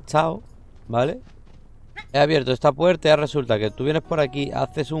la que ya he estado, ¿vale? He abierto esta puerta y ya resulta que tú vienes por aquí,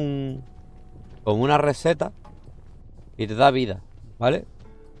 haces como una receta y te da vida, ¿vale?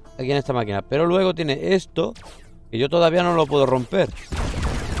 Aquí en esta máquina. Pero luego tiene esto, que yo todavía no lo puedo romper.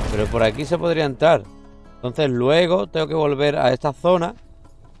 Pero por aquí se podría entrar. Entonces luego tengo que volver a esta zona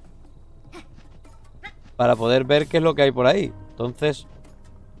para poder ver qué es lo que hay por ahí. Entonces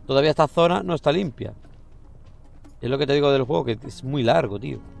todavía esta zona no está limpia. Es lo que te digo del juego, que es muy largo,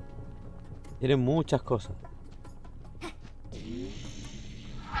 tío. Tiene muchas cosas.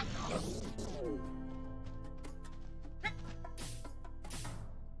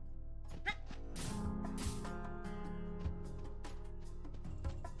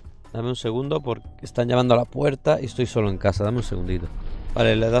 Dame un segundo porque están llamando a la puerta y estoy solo en casa. Dame un segundito.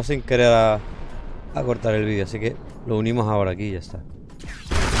 Vale, le he dado sin querer a cortar el vídeo, así que lo unimos ahora aquí y ya está.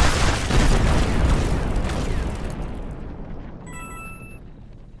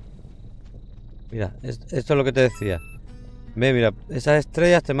 Mira, esto es lo que te decía. Ve, mira, esas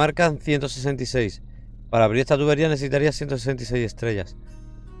estrellas te marcan 166. Para abrir esta tubería necesitaría 166 estrellas.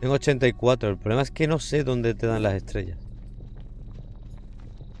 Tengo 84. El problema es que no sé dónde te dan las estrellas.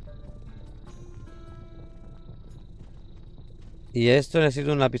 Y esto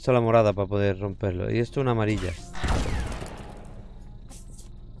necesito una pistola morada para poder romperlo. Y esto una amarilla.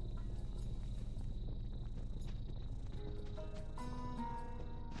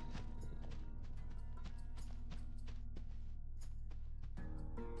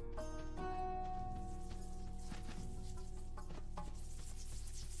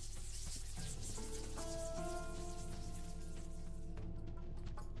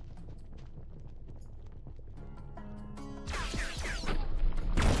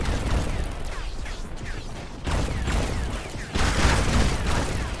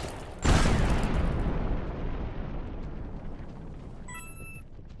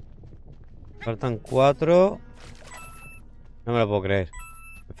 Faltan 4. No me lo puedo creer.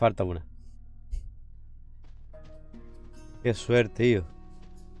 Me falta una. Qué suerte, tío.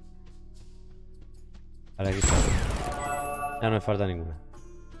 Vale, aquí está. Ya no me falta ninguna.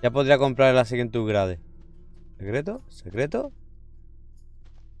 Ya podría comprar la siguiente upgrade. ¿Secreto? ¿Secreto?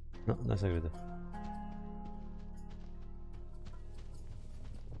 No, no es secreto.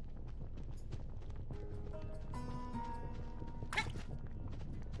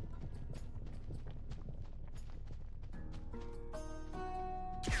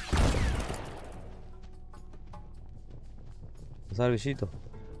 Pasa el bichito.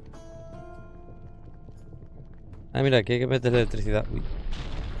 Ah, mira, aquí hay que meter electricidad. Uy.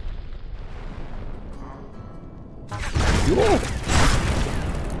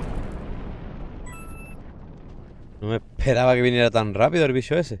 No me esperaba que viniera tan rápido el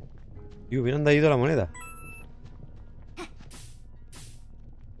bicho ese. Y hubieran ido la moneda.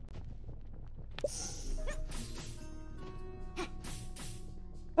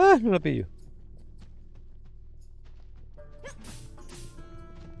 Ah, no la pillo.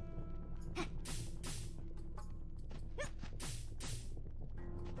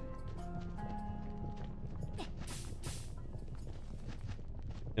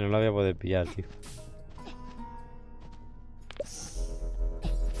 Que no la voy a poder pillar, tío.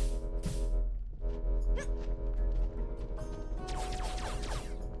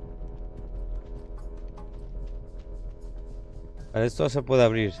 A ver, esto se puede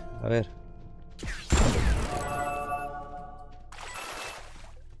abrir. A ver.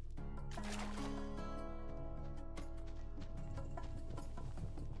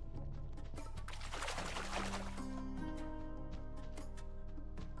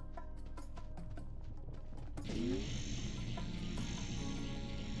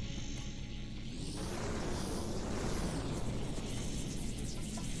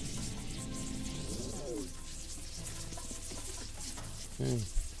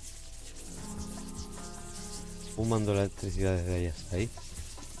 Fumando la electricidad desde ahí hasta ahí.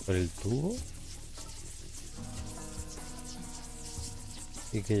 Por el tubo.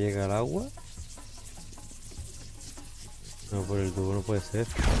 Y que llega el agua. No, por el tubo no puede ser.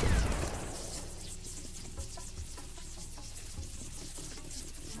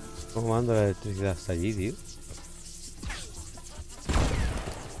 Fumando la electricidad hasta allí, tío.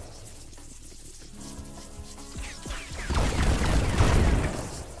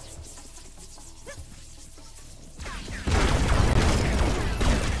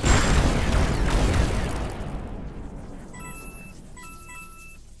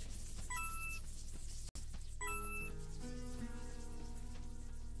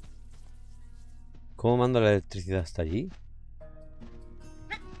 ¿Cómo mando la electricidad hasta allí?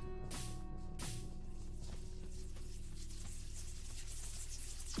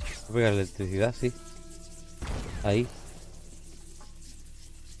 Voy a pegar la electricidad, sí. Ahí.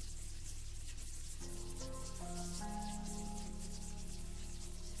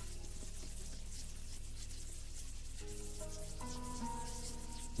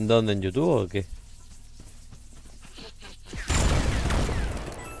 ¿Dónde? ¿En YouTube o qué?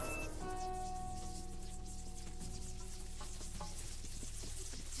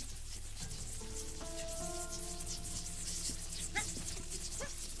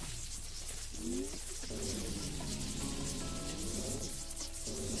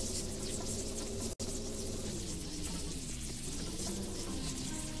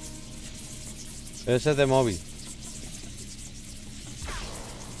 Ese es de móvil.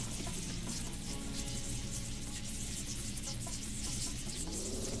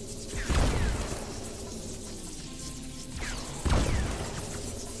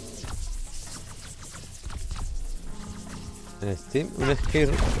 En Steam, un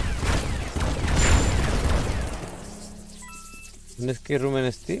skate room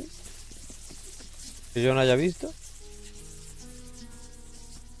en Steam que yo no haya visto.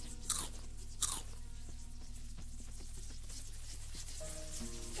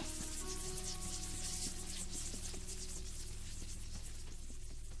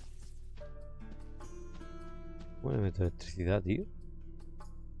 Bueno, meto electricidad, tío.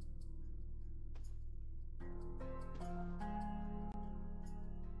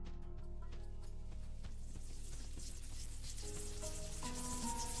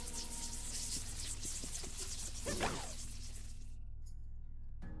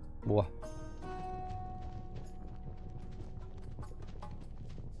 Buah.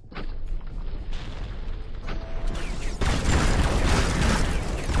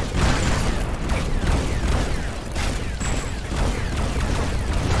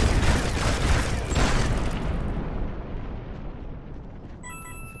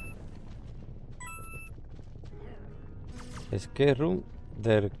 Escape room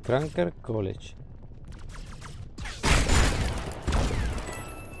del Cranker College.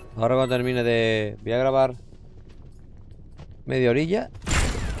 Ahora cuando termine de... Voy a grabar media orilla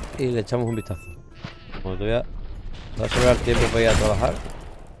y le echamos un vistazo. Como todavía va a sobrar tiempo para ir a trabajar.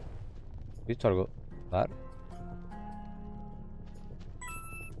 ¿Has visto algo? ¿Bar?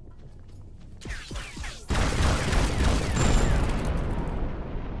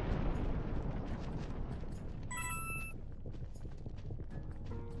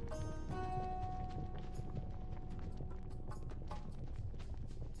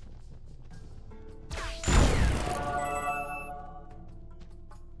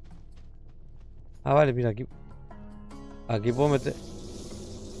 Ah, vale, mira, aquí. Aquí puedo meter.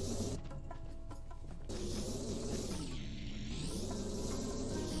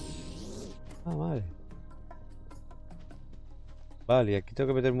 Ah, vale. Vale, y aquí tengo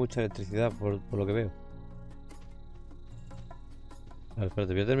que meter mucha electricidad por lo que veo. A ver,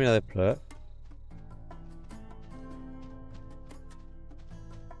 espérate, voy a terminar de explorar.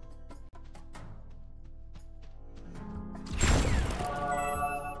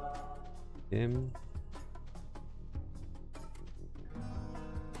 Bien.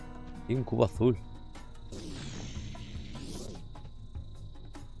 Y un cubo azul.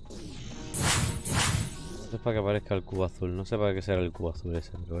 Esto es para que aparezca el cubo azul. No sé para qué será el cubo azul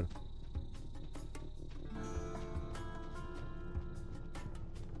ese, pero bueno.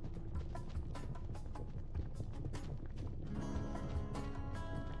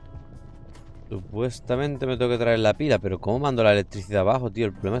 Supuestamente me tengo que traer la pila, pero ¿cómo mando la electricidad abajo, tío?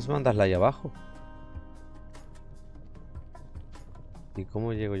 El problema es mandarla ahí abajo. ¿Y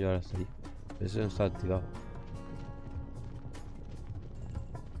cómo llego yo ahora hasta ahí? Eso no está activado.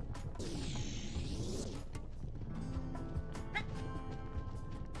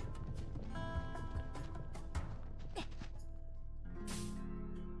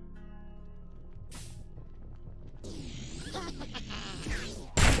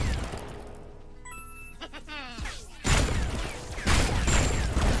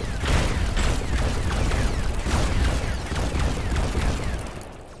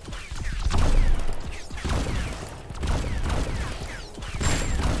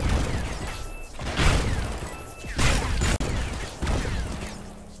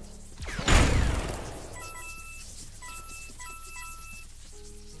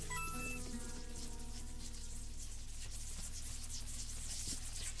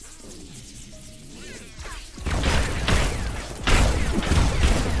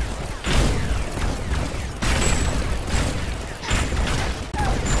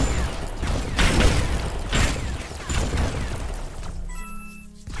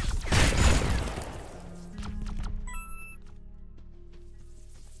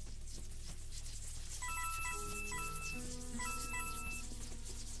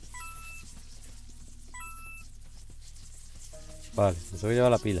 Vale, me tengo que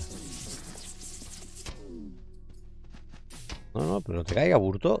llevar la pila. No, pero no te caiga,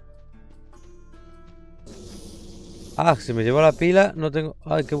 burto. Ah, si me llevo la pila, no tengo...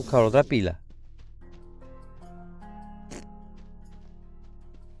 Ah, hay que buscar otra pila.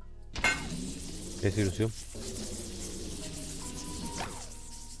 Qué desilusión.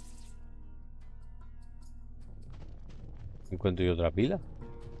 Encuentro yo otra pila.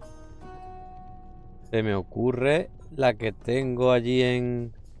 Se me ocurre la que tengo allí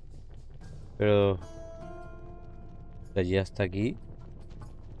en... Pero... De allí hasta aquí.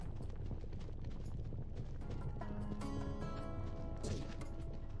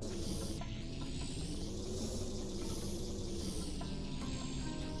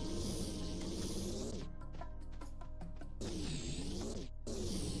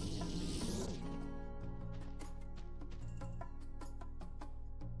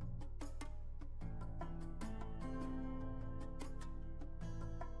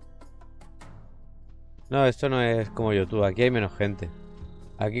 No, esto no es como YouTube. Aquí hay menos gente.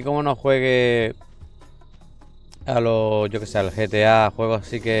 Aquí como no juegue a los, yo que sé, al GTA, juegos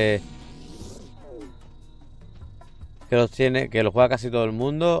así que los tiene, que los juega casi todo el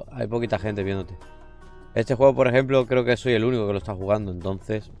mundo, hay poquita gente viéndote. Este juego, por ejemplo, creo que soy el único que lo está jugando,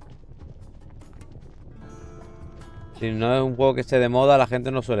 entonces... Si no es un juego que esté de moda, la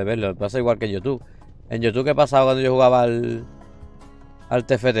gente no suele verlo. Pasa igual que en YouTube. En YouTube, ¿qué pasaba cuando yo jugaba al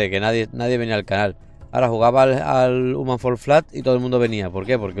TFT? Que nadie venía al canal. Ahora jugaba al Human Fall Flat y todo el mundo venía. ¿Por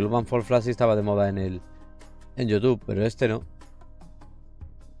qué? Porque el Human Fall Flat sí estaba de moda en YouTube, pero este no.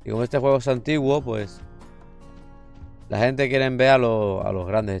 Y como este juego es antiguo, pues la gente quiere ver a los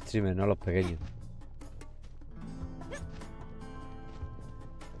grandes streamers, no a los pequeños.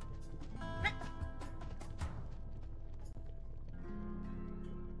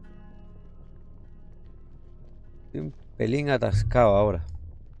 Estoy un pelín atascado ahora.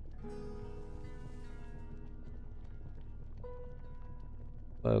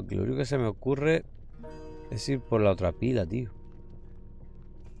 Bueno, lo único que se me ocurre es ir por la otra pila, tío.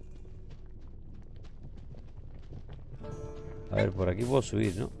 A ver, por aquí puedo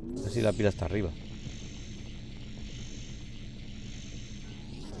subir, ¿no? A ver si la pila está arriba.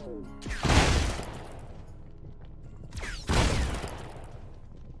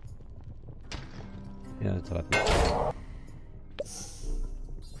 Mira dónde está la pila.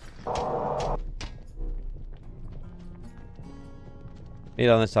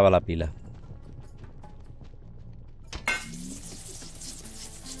 Mira dónde estaba la pila.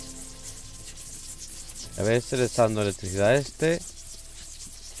 A ver, este le está dando electricidad a este.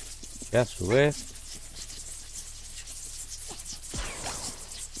 Que a su vez...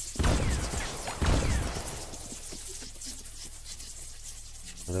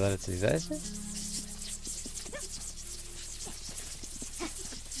 ¿no le da electricidad a ese?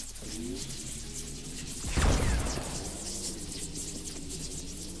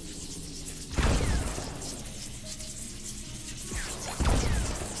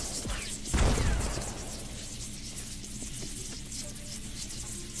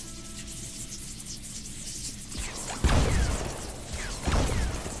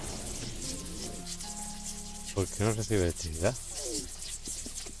 ¿Por qué no recibe electricidad?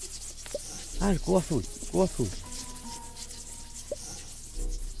 Ah, el cubo azul, cubo azul.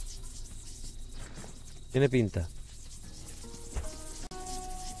 Tiene pinta.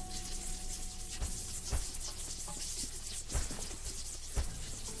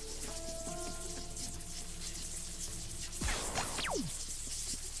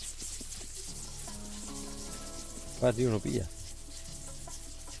 Ah, tío, no pilla.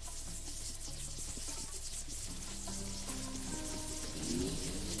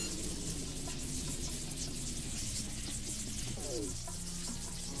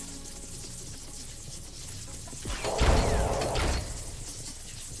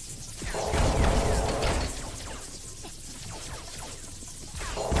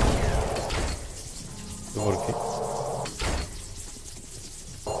 ¿Por qué?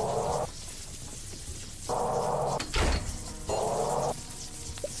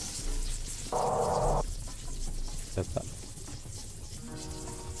 Ya está.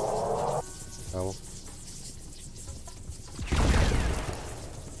 Acabó.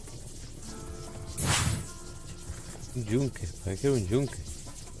 Un yunque, parece que era un yunque.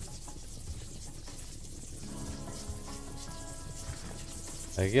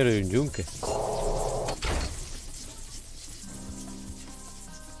 Aquí quiero un yunque.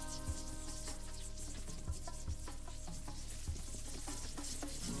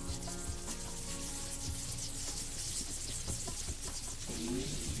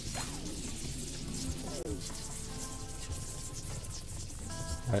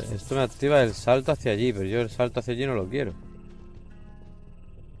 A ver, esto me activa el salto hacia allí, pero yo el salto hacia allí no lo quiero.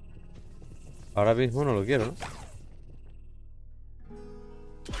 Ahora mismo no lo quiero, ¿no?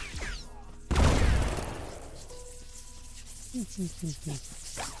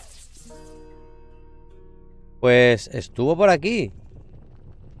 Pues estuvo por aquí.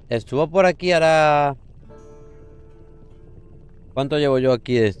 Estuvo por aquí ahora... ¿Cuánto llevo yo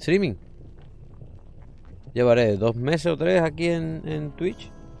aquí de streaming? Llevaré 2 meses o 3 aquí en Twitch.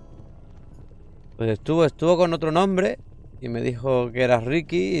 Pues estuvo con otro nombre y me dijo que era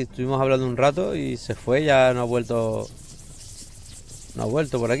Ricky y estuvimos hablando un rato y se fue, ya no ha vuelto. No ha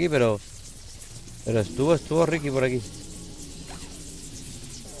vuelto por aquí, pero estuvo Ricky por aquí.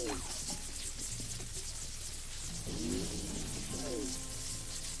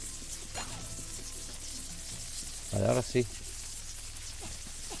 Vale, ahora sí.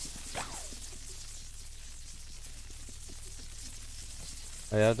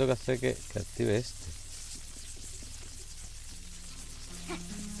 Ahora tengo que hacer que active este.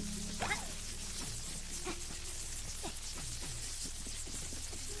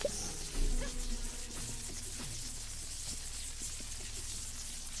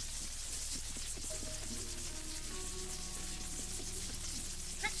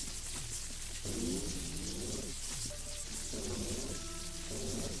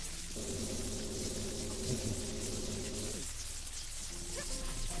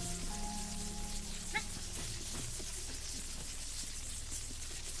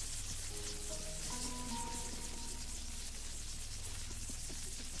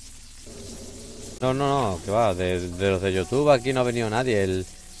 No, que va, de los de YouTube aquí no ha venido nadie.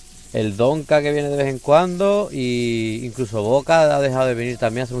 El Donka que viene de vez en cuando, y incluso Boca ha dejado de venir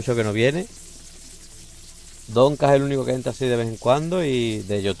también, hace mucho que no viene. Donka es el único que entra así de vez en cuando, y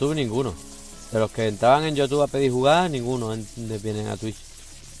de YouTube ninguno. De los que entraban en YouTube a pedir jugar, ninguno vienen a Twitch.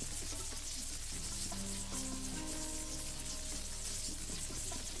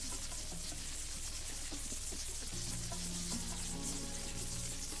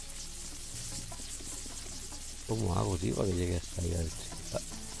 ¿Cómo hago, tío, para que llegue hasta ahí la electricidad?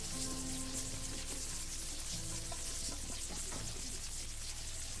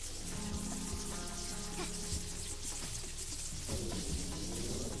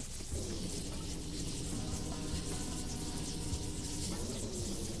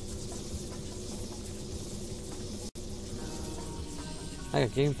 Ah,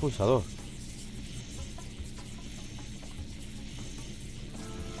 aquí hay un pulsador.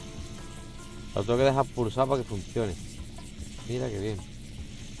 Lo tengo que dejar pulsar para que funcione. Mira qué bien.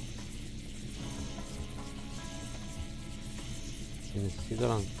 Necesito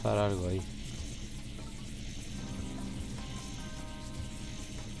lanzar algo ahí.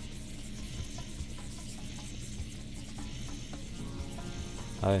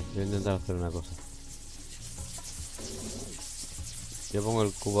 A ver, voy a intentar hacer una cosa. Yo pongo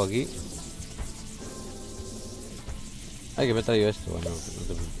el cubo aquí. Ay, que me he traído esto. Bueno, no te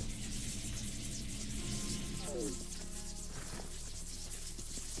preocupes.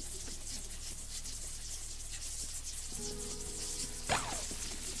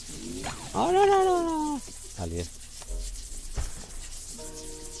 ¡Oh, no, no, no, no! Vale.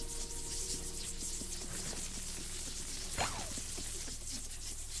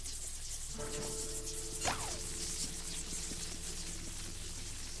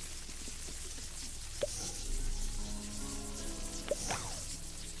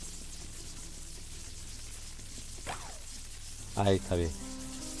 Ahí está bien.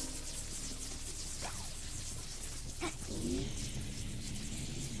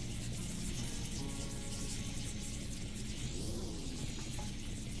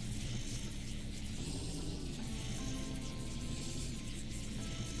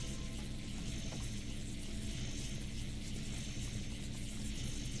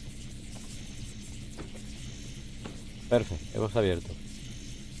 Perfecto, hemos abierto.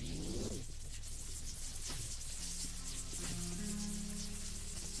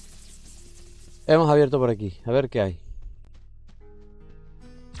 Hemos abierto por aquí, a ver qué hay.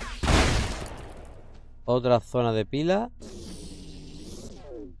 Otra zona de pila.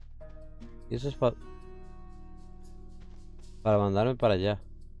 Y eso es para mandarme para allá.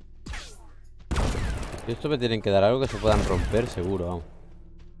 Y esto me tienen que dar algo que se puedan romper seguro, vamos.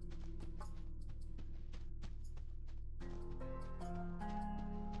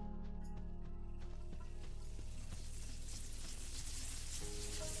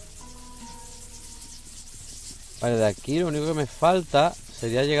 Vale, de aquí lo único que me falta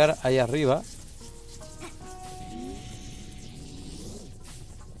sería llegar ahí arriba.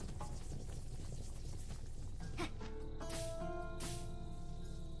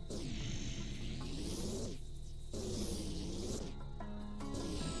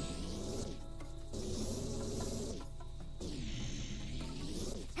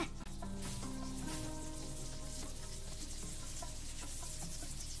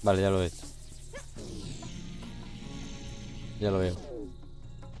 Vale, ya lo he hecho. Ya lo veo.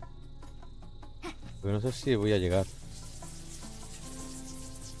 Pero no sé si voy a llegar.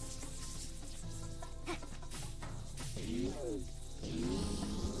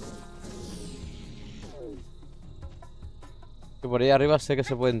 Que por ahí arriba sé que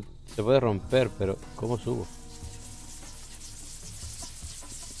se puede romper, pero ¿cómo subo?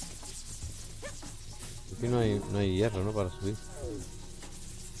 Aquí no hay hierro, ¿no? Para subir.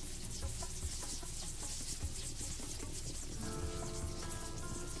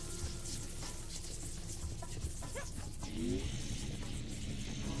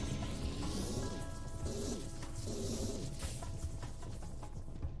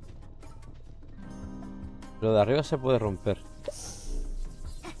 Lo de arriba se puede romper.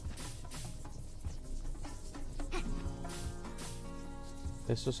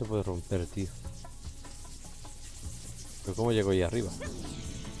 Eso se puede romper, tío. Pero ¿cómo llego ahí arriba?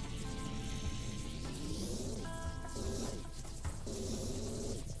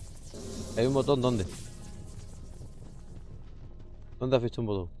 Hay un botón, ¿dónde? ¿Dónde has visto un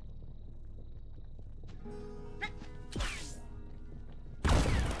botón?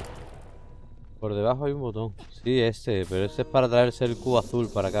 Por debajo hay un botón. Sí, este, pero este es para traerse el cubo azul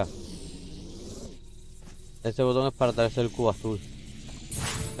para acá. Este botón es para traerse el cubo azul.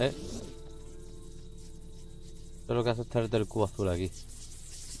 ¿Eh? Esto lo que hace es traerte el cubo azul aquí.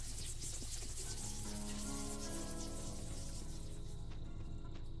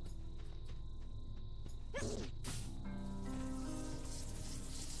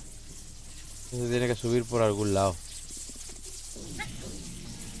 Se tiene que subir por algún lado.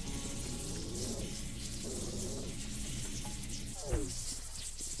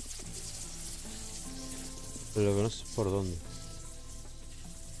 Pero lo que no sé es por dónde.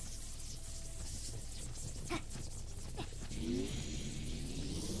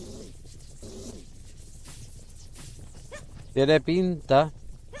 Tiene pinta.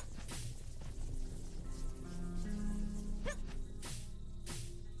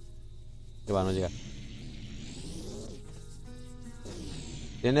 Que va a no llegar.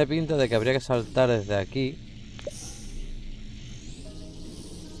 Tiene pinta de que habría que saltar desde aquí.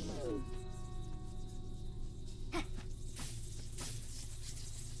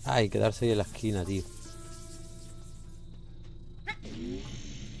 Ay, quedarse ahí en la esquina, tío.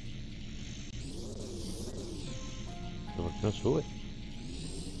 ¿Pero por qué no sube?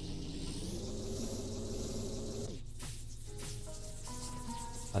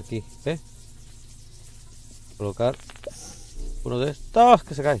 Aquí, ¿ves? Colocar uno de estos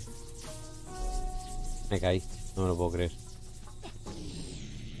que se cae. Me caí, no me lo puedo creer.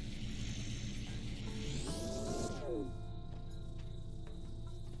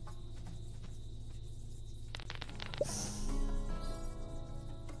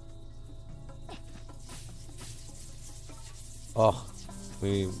 Oh,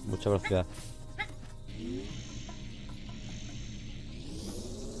 mucha velocidad.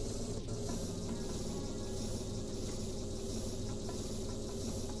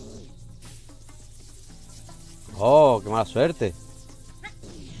 Oh, qué mala suerte.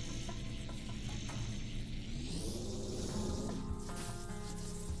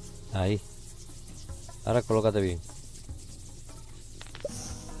 Ahí. Ahora colócate bien.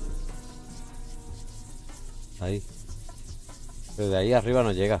 Ahí. Pero de ahí arriba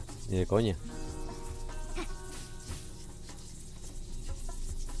no llega, ni de coña.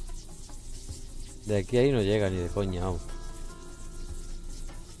 De aquí a ahí no llega, ni de coña, vamos.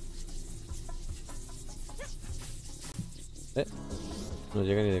 No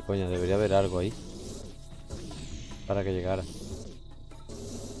llega ni de coña, debería haber algo ahí para que llegara.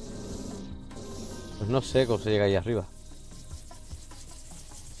 Pues no sé cómo se llega ahí arriba.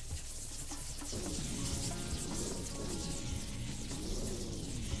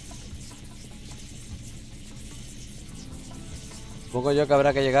 Supongo yo que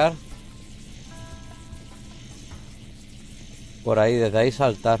habrá que llegar por ahí, desde ahí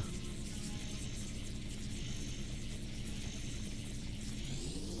saltar.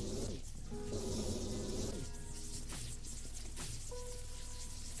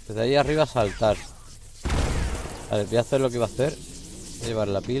 Desde ahí arriba saltar. Vale, voy a hacer lo que iba a hacer. Voy a llevar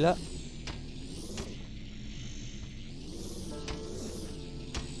la pila.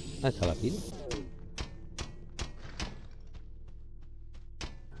 ¿Dónde está la pila?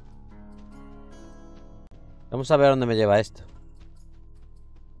 Vamos a ver a dónde me lleva esto.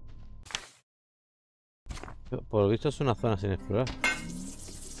 Por lo visto es una zona sin explorar.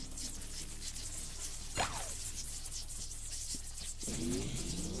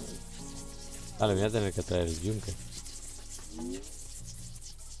 Vale, voy a tener que traer el yunque.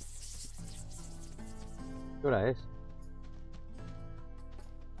 ¿Qué hora es?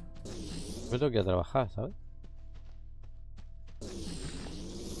 Me tengo que ir a trabajar, ¿sabes?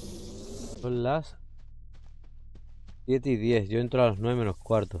 Son las 7:10. Yo entro a las 9 menos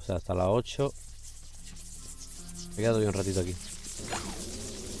cuarto. O sea, hasta las 8. Me he quedado yo un ratito aquí.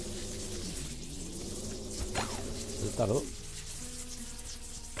 Suéltalo.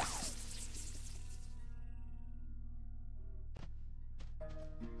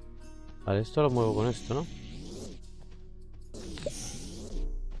 Vale, esto lo muevo con esto, ¿no?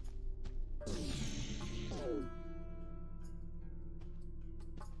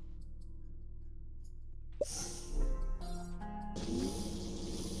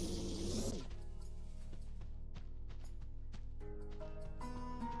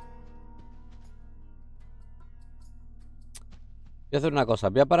 Voy a hacer una cosa,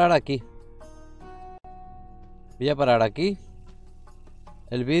 voy a parar aquí. Voy a parar aquí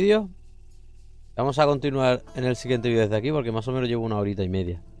el vídeo. Vamos a continuar en el siguiente vídeo desde aquí porque más o menos llevo 1 horita y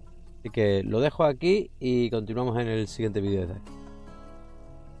media. Así que lo dejo aquí y continuamos en el siguiente vídeo desde aquí.